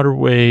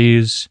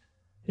waterways.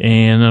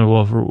 And then the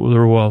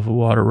wall of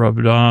water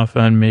rubbed off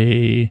on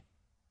me.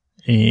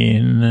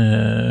 And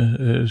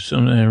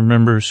I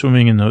remember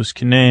swimming in those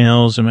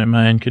canals, and my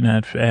mind could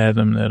not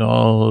fathom that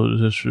all of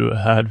this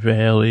hot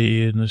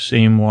valley and the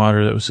same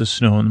water that was the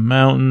snow in the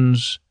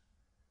mountains.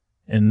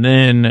 And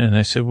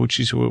I said, well,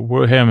 geez,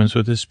 what happens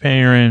with his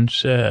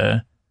parents?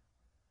 And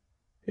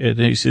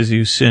he says he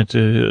was sent to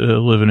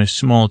live in a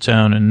small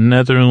town in the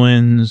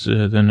Netherlands.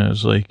 Then it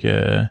was like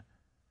the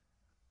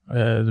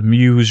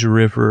Meuse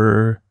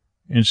River.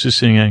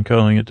 Insisting on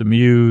calling it the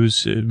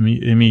Meuse,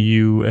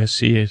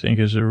 M-E-U-S-E, I think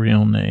is the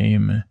real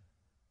name.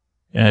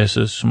 It's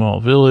a small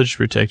village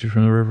protected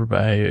from the river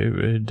by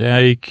a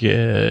dike,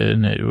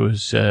 and it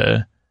was,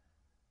 had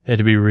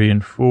to be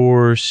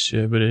reinforced,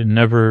 but it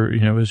never,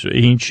 it was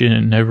ancient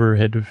and never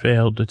had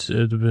failed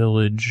the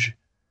village.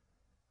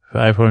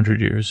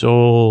 500 years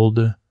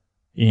old,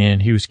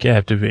 and he was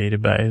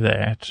captivated by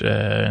that,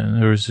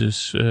 and there was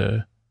this,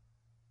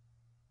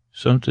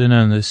 something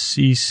on the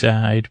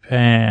seaside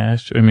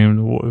past. I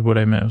mean, what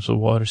I meant was a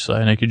water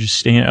slide. And I could just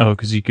stand,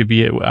 because he could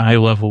be at eye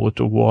level with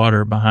the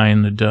water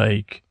behind the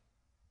dike.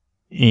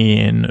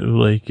 And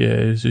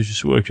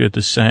just looked at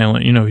the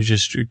silent, he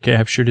just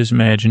captured his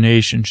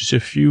imagination just a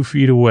few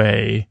feet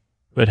away,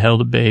 but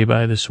held at bay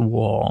by this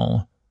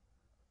wall.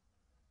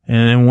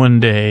 And then one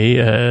day,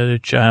 that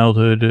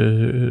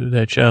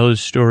childhood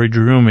story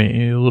drew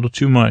me a little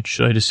too much.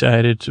 So I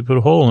decided to put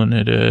a hole in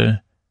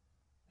it,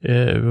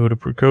 what a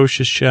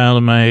precocious child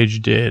of my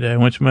age did. I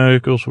went to my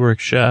uncle's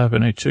workshop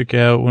and I took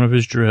out one of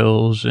his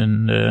drills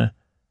and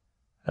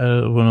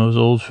one of those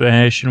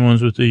old-fashioned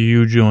ones with the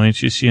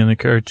U-joints you see in the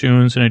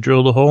cartoons, and I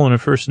drilled a hole, and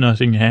at first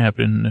nothing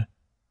happened.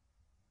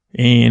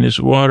 And as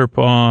water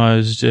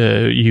paused,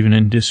 even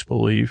in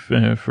disbelief,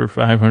 for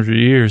 500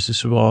 years,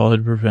 this wall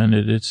had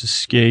prevented its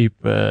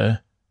escape.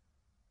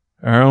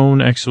 Our own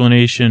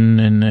explanation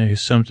and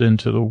something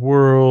to the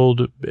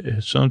world,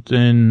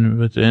 something,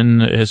 but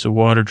then as the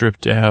water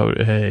dripped out,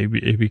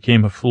 it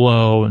became a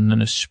flow and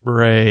then a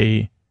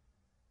spray.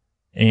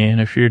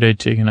 And I feared I'd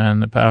taken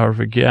on the power of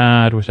a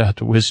god without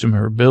the wisdom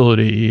or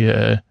ability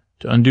to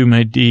undo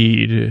my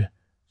deed.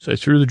 So I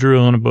threw the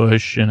drill in a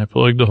bush and I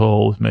plugged the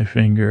hole with my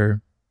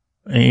finger.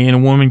 And a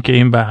woman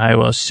came by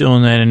while still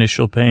in that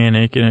initial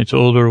panic, and I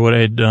told her what I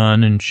had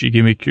done, and she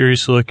gave me a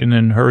curious look and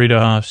then hurried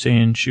off,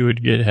 saying she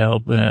would get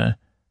help.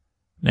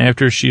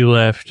 After she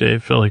left,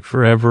 it felt like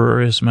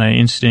forever as my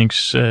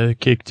instincts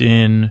kicked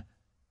in.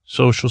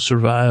 Social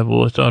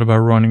survival. I thought about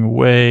running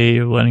away,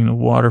 letting the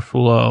water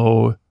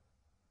flow,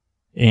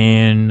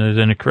 and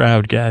then a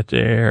crowd got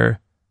there,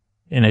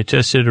 and I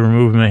tested to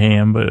remove my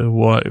hand, but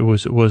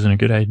it wasn't a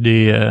good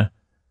idea.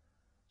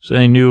 So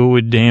I knew it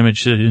would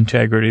damage the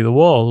integrity of the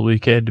wall. The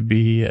leak had to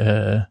be,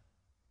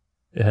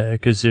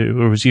 because there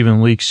was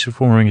even leaks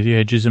forming at the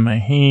edges of my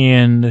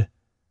hand.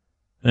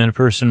 Then a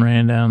person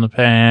ran down the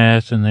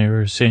path, and they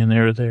were saying they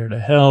were there to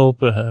help,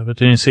 but they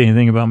didn't say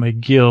anything about my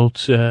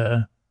guilt.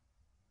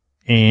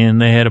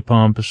 And they had a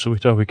pump, so we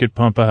thought we could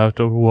pump out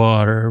the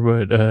water,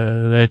 but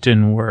that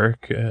didn't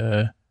work.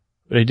 But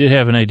I did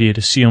have an idea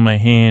to seal my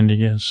hand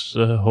against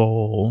the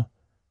hole.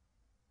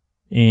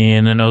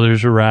 And then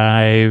others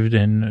arrived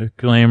and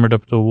clambered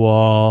up the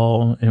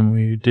wall, and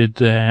we did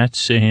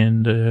that,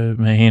 and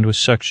my hand was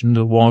suctioned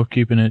to the wall,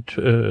 keeping it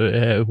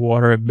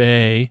water at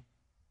bay.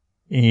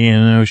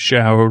 And I was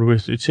showered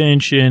with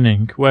attention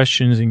and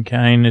questions and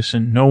kindness,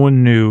 and no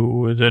one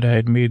knew that I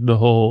had made the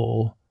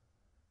hole.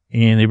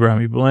 And they brought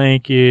me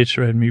blankets,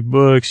 read me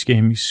books,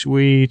 gave me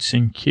sweets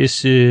and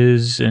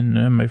kisses, and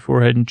on my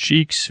forehead and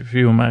cheeks, a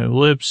few of my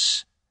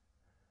lips.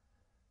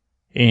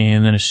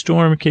 And then a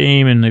storm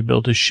came, and they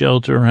built a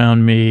shelter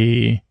around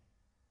me.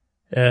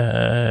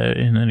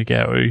 And then it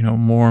got,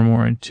 more and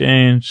more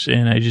intense,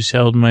 and I just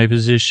held my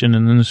position,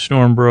 and then the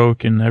storm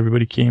broke, and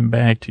everybody came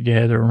back to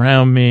gather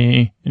around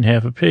me and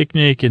have a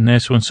picnic, and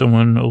that's when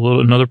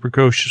another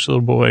precocious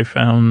little boy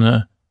found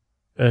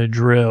the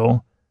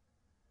drill.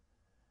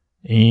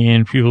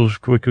 And people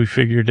quickly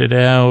figured it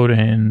out,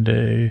 and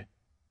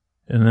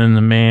then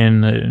the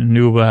man that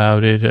knew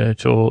about it,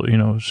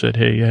 said,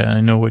 hey, yeah,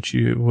 I know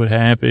what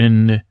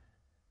happened.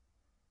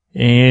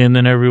 And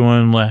then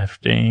everyone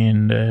left,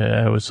 and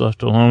I was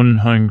left alone and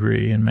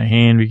hungry, and my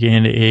hand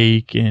began to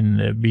ache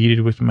and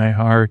beat with my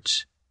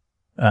heart.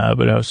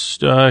 But I was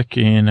stuck,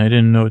 and I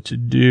didn't know what to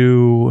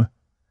do.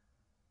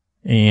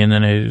 And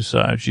then I just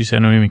thought, geez, I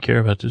don't even care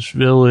about this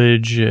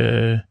village.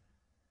 And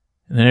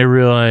then I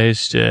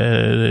realized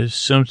there's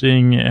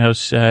something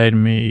outside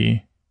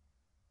me.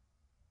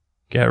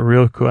 Got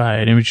real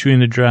quiet. In between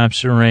the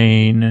drops of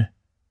rain,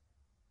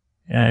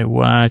 I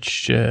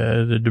watched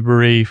the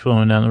debris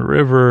flowing down the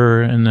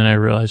river, and then I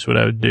realized what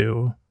I would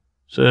do.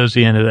 So that was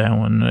the end of that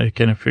one. I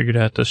kind of figured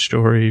out the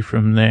story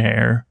from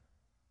there.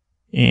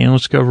 And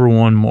let's cover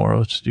one more.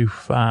 Let's do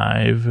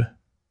 5.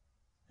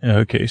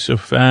 Okay, so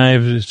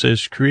 5, it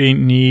says create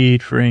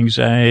need for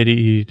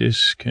anxiety,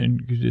 discontent,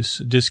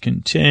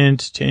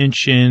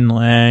 tension,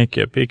 lack,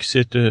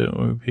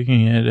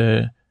 picking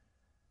at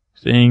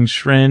things,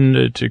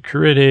 friend to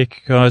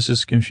critic,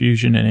 causes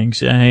confusion and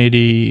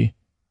anxiety.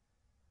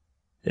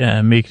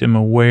 Make them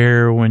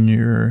aware when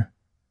you're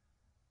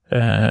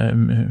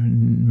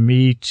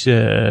meet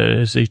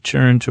as they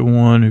turn to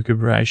one who could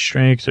provide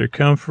strength or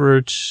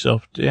comfort,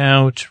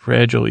 self-doubt,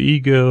 fragile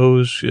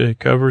egos,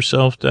 cover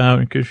self-doubt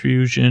and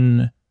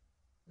confusion.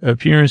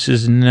 Appearance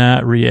is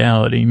not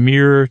reality.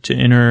 Mirror to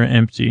inner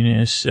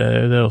emptiness.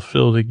 That'll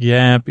fill the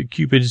gap.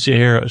 Cupid's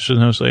arrow. So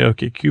then I was like,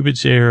 okay,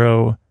 Cupid's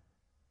arrow.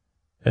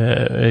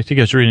 I think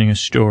I was reading a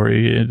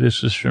story.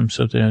 This was from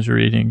something I was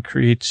reading.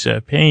 Creates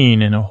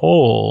pain in a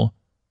hole.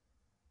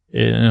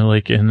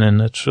 And then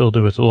that's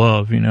filled with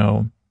love,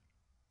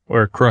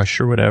 or a crush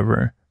or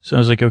whatever. So I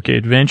was like, okay,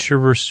 adventure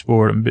versus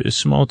boredom,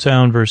 small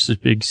town versus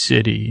big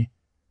city.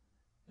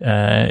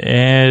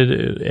 Adds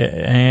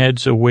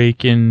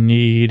awaken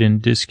need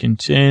and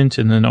discontent,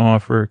 and then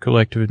offer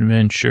collective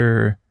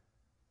adventure,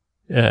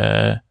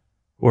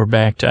 or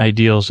back to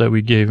ideals that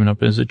we'd given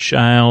up as a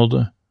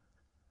child.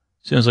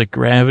 Sounds like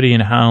Gravity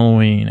and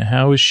Halloween.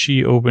 How is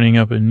she opening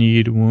up a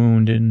need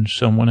wound in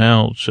someone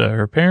else?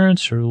 Her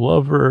parents, her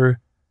lover.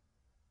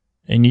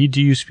 I need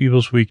to use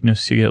people's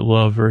weakness to get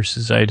love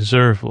versus I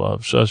deserve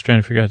love. So I was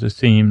trying to figure out the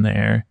theme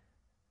there.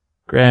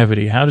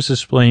 Gravity. How does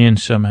this play in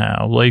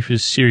somehow? Life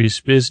is serious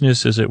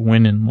business. Is it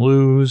win and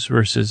lose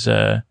versus,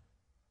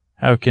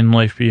 how can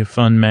life be a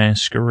fun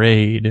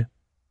masquerade?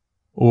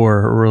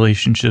 Or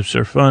relationships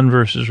are fun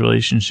versus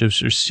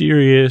relationships are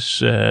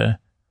serious.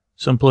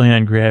 Some play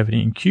on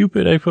Gravity and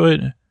Cupid, I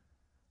put.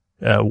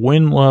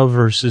 Win love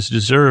versus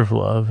deserve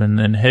love, and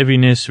then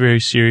heaviness,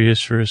 very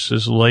serious,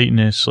 versus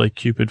lightness, like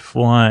Cupid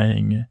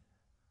flying.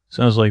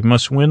 Sounds like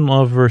must win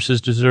love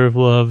versus deserve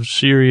love,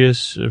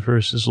 serious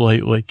versus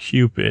light like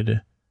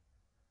Cupid.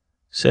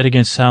 Set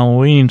against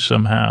Halloween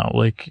somehow,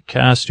 like a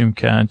costume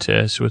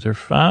contest with her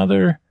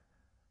father.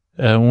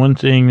 One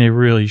thing they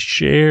really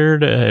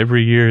shared,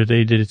 every year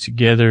they did it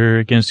together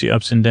against the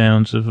ups and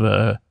downs of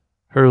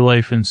her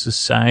life in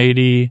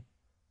society.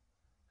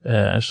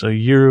 So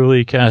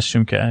yearly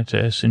costume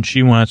contest, and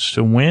she wants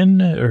to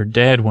win, or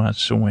dad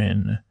wants to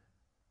win.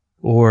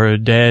 Or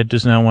dad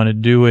does not want to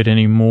do it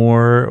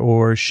anymore,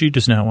 or she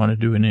does not want to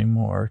do it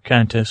anymore.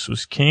 Contest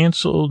was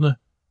canceled.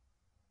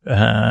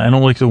 I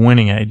don't like the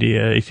winning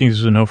idea. I think this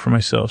is a no for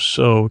myself.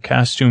 So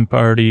costume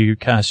party,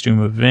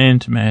 costume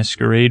event,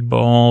 masquerade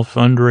ball,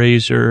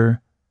 fundraiser.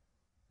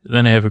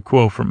 Then I have a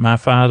quote from my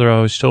father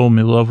always told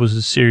me love was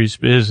a serious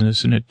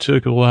business and it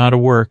took a lot of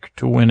work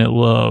to win at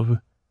love.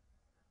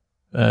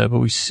 But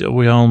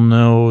we all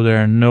know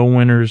there are no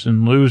winners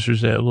and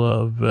losers at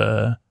love.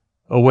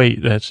 Oh,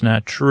 wait, that's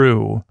not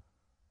true.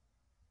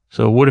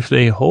 So what if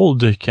they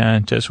hold the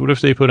contest? What if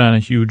they put on a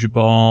huge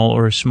ball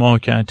or a small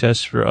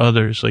contest for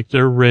others? Like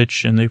they're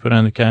rich and they put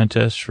on the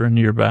contest for a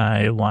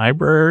nearby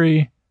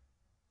library.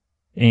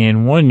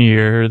 And one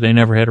year, they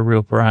never had a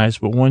real prize,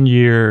 but one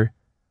year,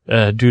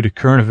 due to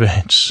current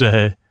events,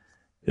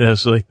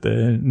 that's like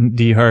the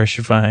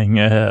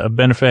de-harshifying, a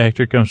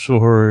benefactor comes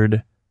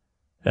forward,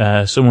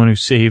 someone who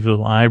saved the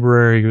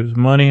library with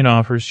money and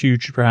offers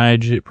huge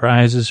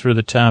prizes for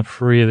the top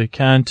three of the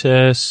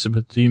contest,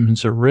 but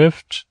demons are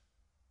rift.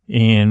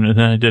 And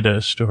then I did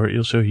a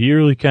story, so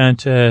yearly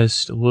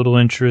contest, a little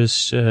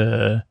interest,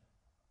 their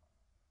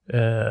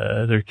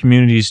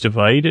community's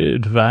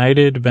divided,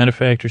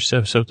 benefactor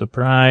steps up the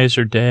prize,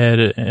 her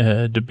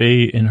dad,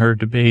 debate,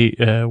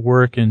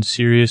 work and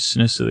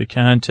seriousness of the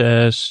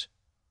contest.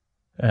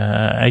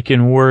 I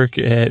can work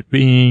at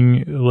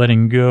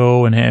letting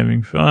go and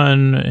having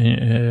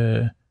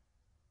fun,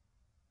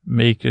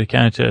 make the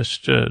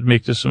contest,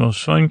 make this the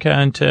most fun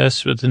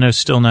contest, but then I was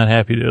still not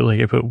happy to,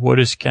 I put, what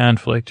is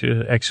conflict?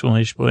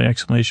 Exclamation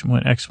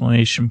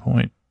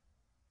point.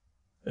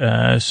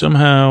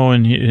 Somehow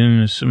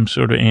in some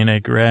sort of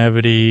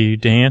anti-gravity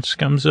dance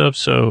comes up,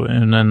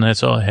 and then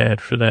that's all I had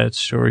for that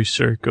story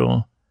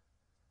circle.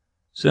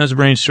 So that's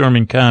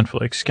brainstorming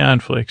conflicts,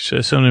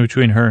 something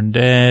between her and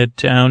dad,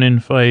 town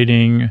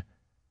infighting,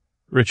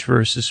 rich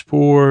versus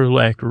poor,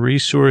 lack of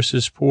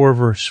resources, poor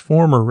versus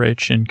former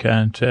rich in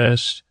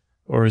contest,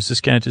 or is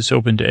this contest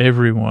open to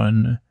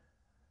everyone?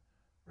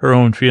 Her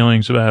own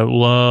feelings about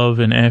love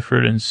and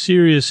effort and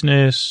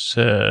seriousness,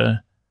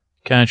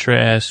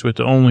 contrast with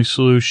the only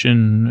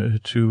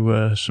solution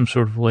to some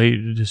sort of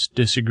late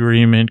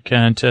disagreement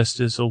contest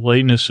is the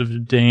lateness of the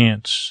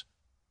dance.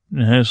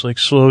 And it's like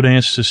slow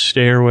dance to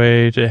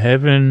Stairway to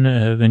Heaven.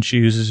 Then she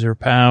uses her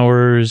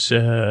powers,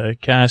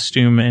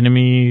 costume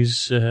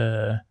enemies,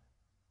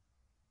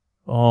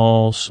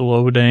 all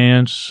slow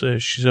dance.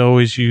 She's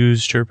always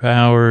used her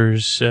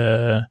powers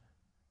to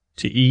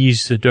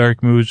ease the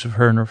dark moods of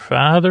her and her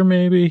father,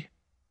 maybe.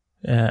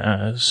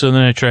 So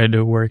then I tried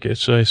to work it.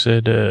 So I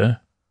said, so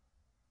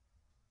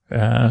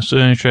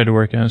then I tried to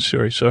work on the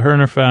story. So her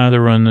and her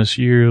father run this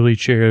yearly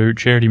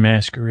charity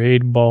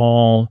masquerade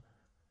ball.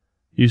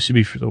 Used to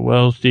be for the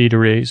wealthy to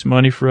raise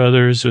money for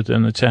others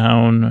within the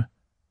town.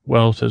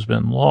 Wealth has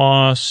been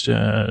lost.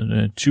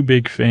 Two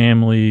big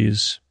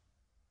families.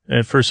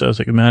 At first I was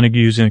like a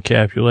Montagues and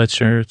Capulets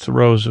in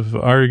throes of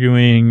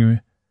arguing,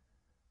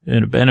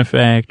 and a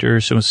benefactor.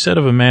 So instead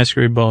of a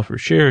masquerade ball for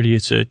charity,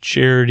 it's a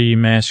charity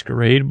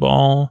masquerade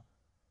ball.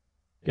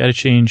 Got to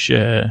change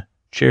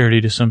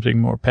charity to something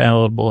more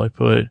palatable, I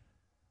put,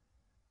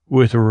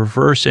 with a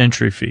reverse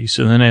entry fee.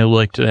 So then I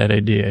liked that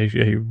idea.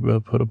 I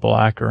put a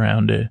block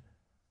around it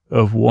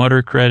of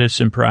water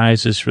credits and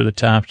prizes for the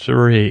top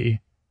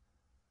three.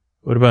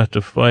 What about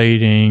the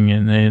fighting?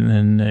 And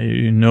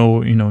then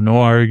no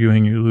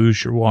arguing. You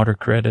lose your water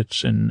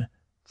credits and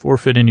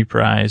forfeit any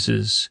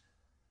prizes.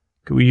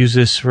 Could we use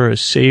this for a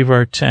save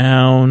our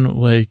town?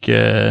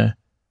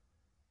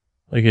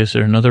 Is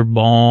there another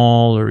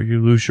ball, or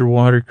you lose your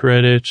water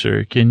credits,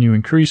 or can you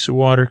increase the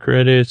water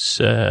credits?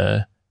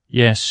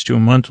 Yes, to a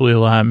monthly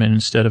allotment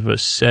instead of a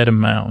set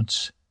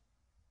amount.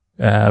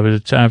 But the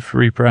top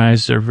three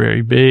prizes are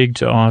very big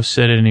to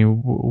offset any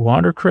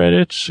water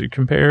credits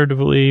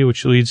comparatively,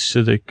 which leads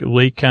to the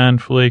late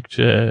conflict,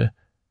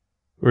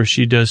 where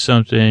she does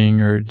something,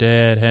 her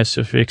dad has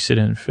to fix it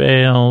and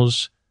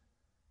fails.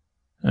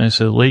 And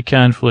so late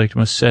conflict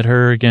must set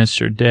her against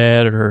her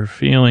dad or her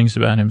feelings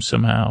about him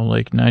somehow,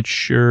 not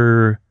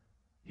sure.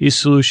 His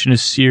solution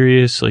is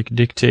serious, like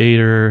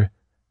dictator,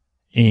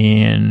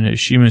 and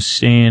she must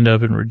stand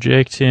up and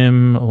reject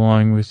him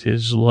along with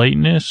his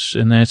lightness,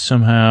 and that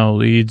somehow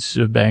leads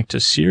back to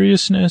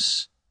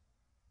seriousness.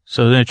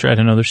 So then I tried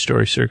another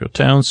story circle.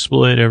 Town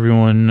split,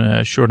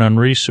 everyone short on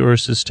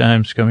resources,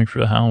 time's coming for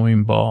the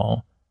Halloween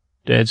ball.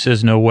 Dad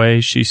says no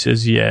way, she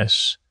says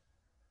yes.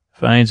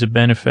 Finds a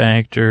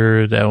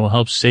benefactor that will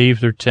help save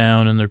their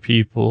town and their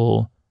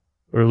people,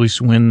 or at least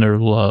win their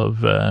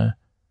love.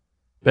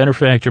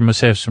 Benefactor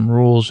must have some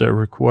rules that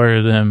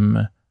require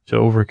them to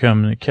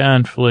overcome the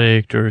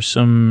conflict or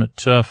some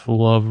tough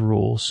love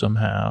rule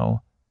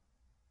somehow.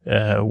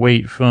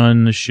 Weight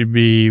fund, this should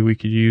be, we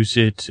could use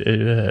it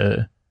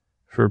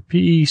for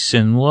peace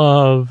and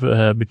love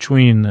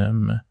between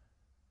them.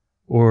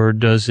 Or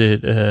does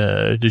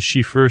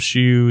she first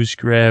use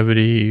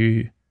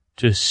gravity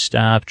to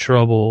stop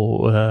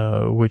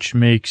trouble, which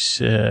makes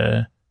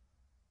her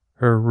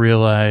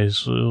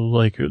realize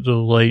like the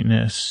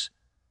lightness?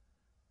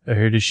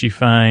 Or does she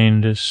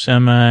find a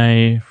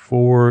it's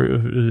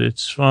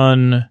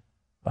fun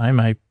by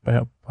my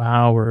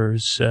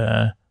powers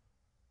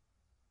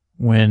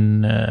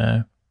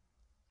when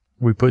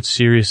we put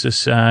Sirius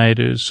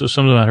aside? So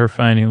something about her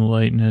finding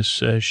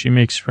lightness. She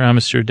makes a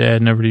promise to her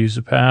dad never to use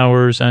the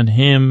powers on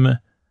him,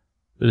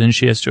 but then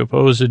she has to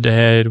oppose the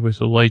dad with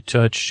a light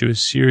touch to a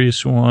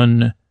serious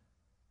one.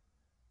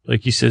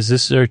 Like he says,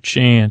 this is our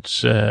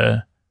chance,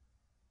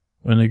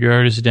 when the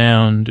guard is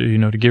down,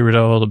 to get rid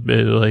of all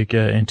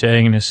the,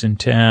 antagonists in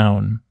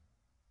town.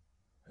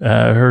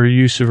 Her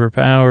use of her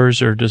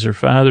powers, or does her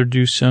father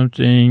do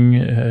something,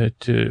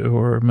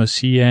 or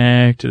must he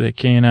act that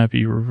cannot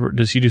be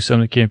does he do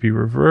something that can't be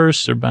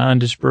reversed? Their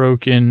bond is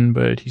broken,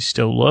 but he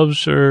still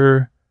loves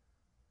her.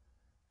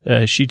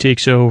 She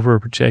takes over,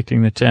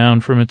 protecting the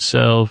town from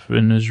itself,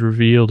 and is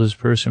revealed as a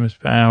person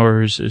with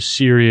powers, a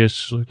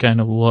serious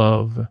kind of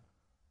love.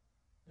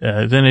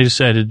 Then I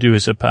decided to do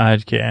as a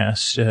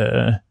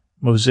podcast,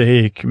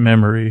 Mosaic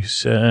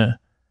Memories,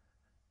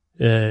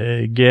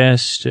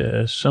 guest,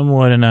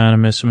 somewhat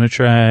anonymous. I'm going to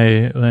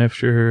try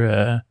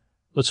after,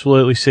 let's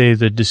politely say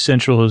the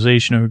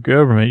decentralization of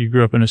government. You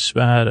grew up in a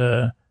spot,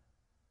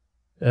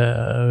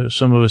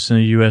 some of us in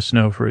the U.S.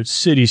 know for its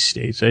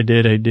city-states. I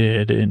did.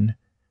 And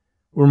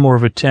we're more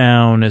of a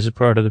town as a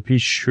part of the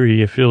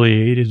Peachtree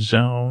affiliated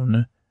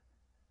zone.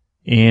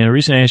 And the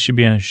reason I asked you to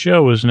be on a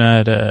show was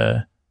not,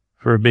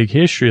 for a big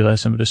history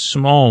lesson, but a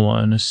small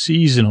one, a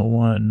seasonal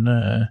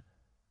one.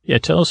 Yeah,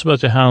 tell us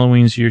about the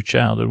Halloweens of your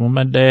childhood. Well,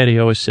 my daddy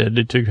always said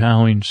they took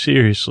Halloween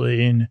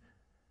seriously, and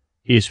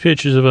he has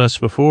pictures of us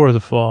before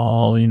the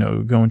fall,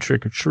 going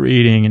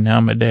trick-or-treating, and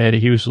now my daddy,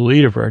 he was the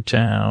leader of our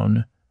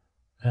town.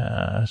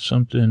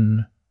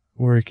 Something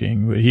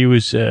working, but he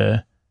was,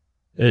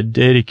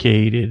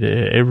 dedicated,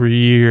 every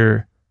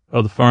year.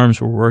 The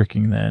farms were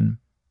working then.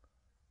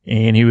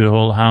 And he would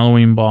hold a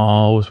Halloween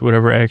ball with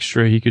whatever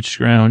extra he could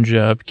scrounge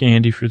up,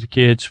 candy for the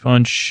kids,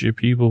 punch,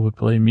 people would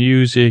play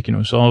music, and it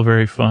was all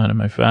very fun. And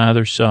my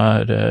father saw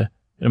it in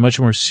a much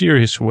more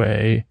serious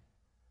way.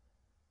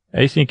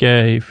 I think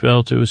I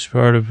felt it was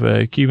part of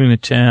keeping the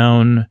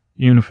town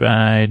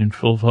unified and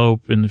full of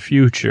hope in the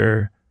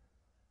future.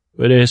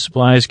 But as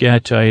supplies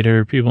got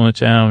tighter, people in the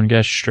town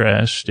got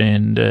stressed,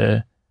 and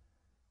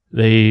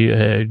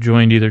they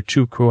joined either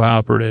two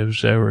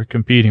cooperatives that were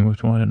competing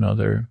with one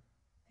another.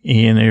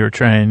 And they were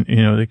trying,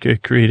 they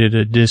created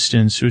a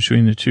distance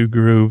between the two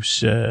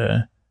groups.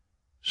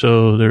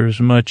 So there was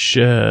much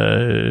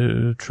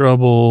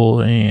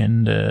trouble,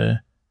 and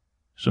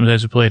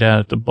sometimes it played out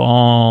at the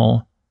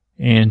ball.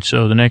 And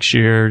so the next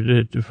year,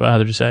 the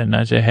father decided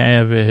not to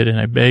have it, and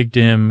I begged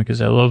him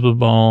because I love the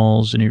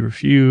balls, and he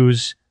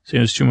refused,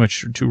 saying it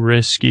was too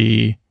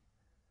risky.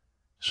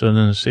 So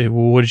then they say,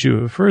 well, what did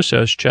you, at first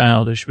I was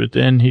childish, but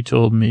then he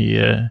told me,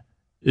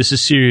 this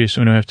is serious,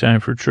 we don't have time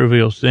for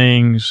trivial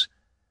things.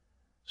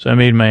 So I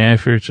made my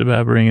efforts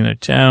about bringing the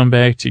town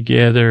back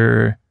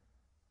together,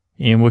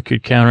 and what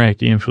could counteract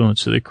the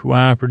influence of the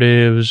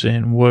cooperatives,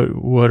 and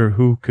what or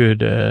who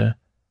could, and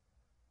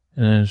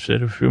then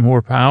said a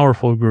more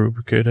powerful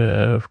group could,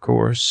 of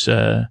course,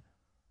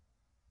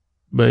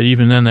 but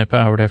even then that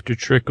power would have to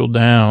trickle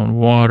down.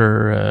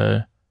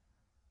 Water,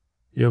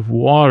 you have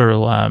water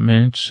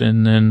allotments,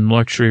 and then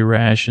luxury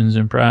rations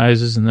and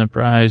prizes, and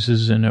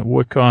at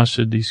what cost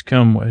did these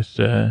come with?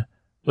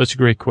 That's a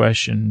great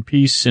question.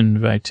 Peace and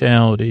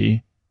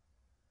vitality.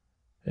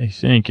 I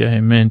think I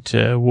meant,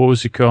 what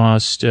was the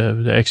cost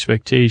of the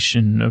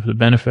expectation of the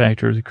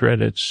benefactor of the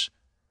credits?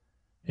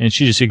 And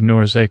she just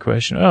ignores that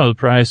question. The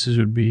prizes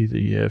would be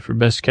the, for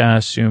best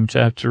costume,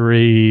 top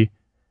 3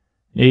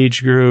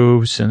 age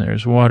groups, and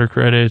there's water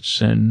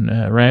credits and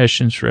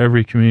rations for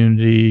every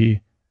community,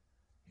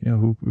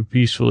 who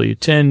peacefully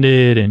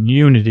attended, and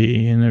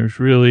unity. And there's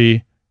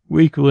really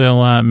weekly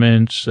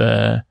allotments,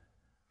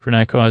 for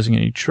not causing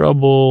any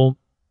trouble.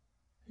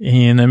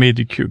 And that made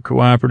the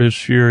cooperatives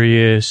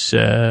furious,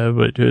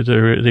 but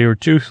they were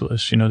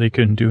toothless. They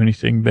couldn't do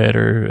anything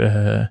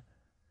better.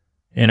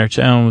 And our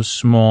town was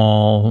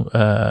small,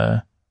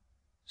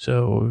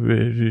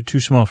 so too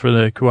small for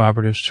the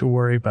cooperatives to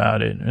worry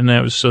about it. And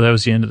that was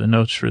the end of the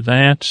notes for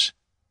that.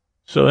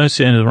 So that's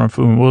the end of the run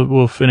through.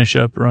 We'll finish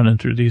up running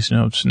through these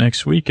notes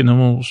next week, and then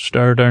we'll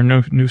start our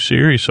new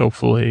series,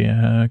 hopefully.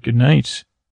 Good night.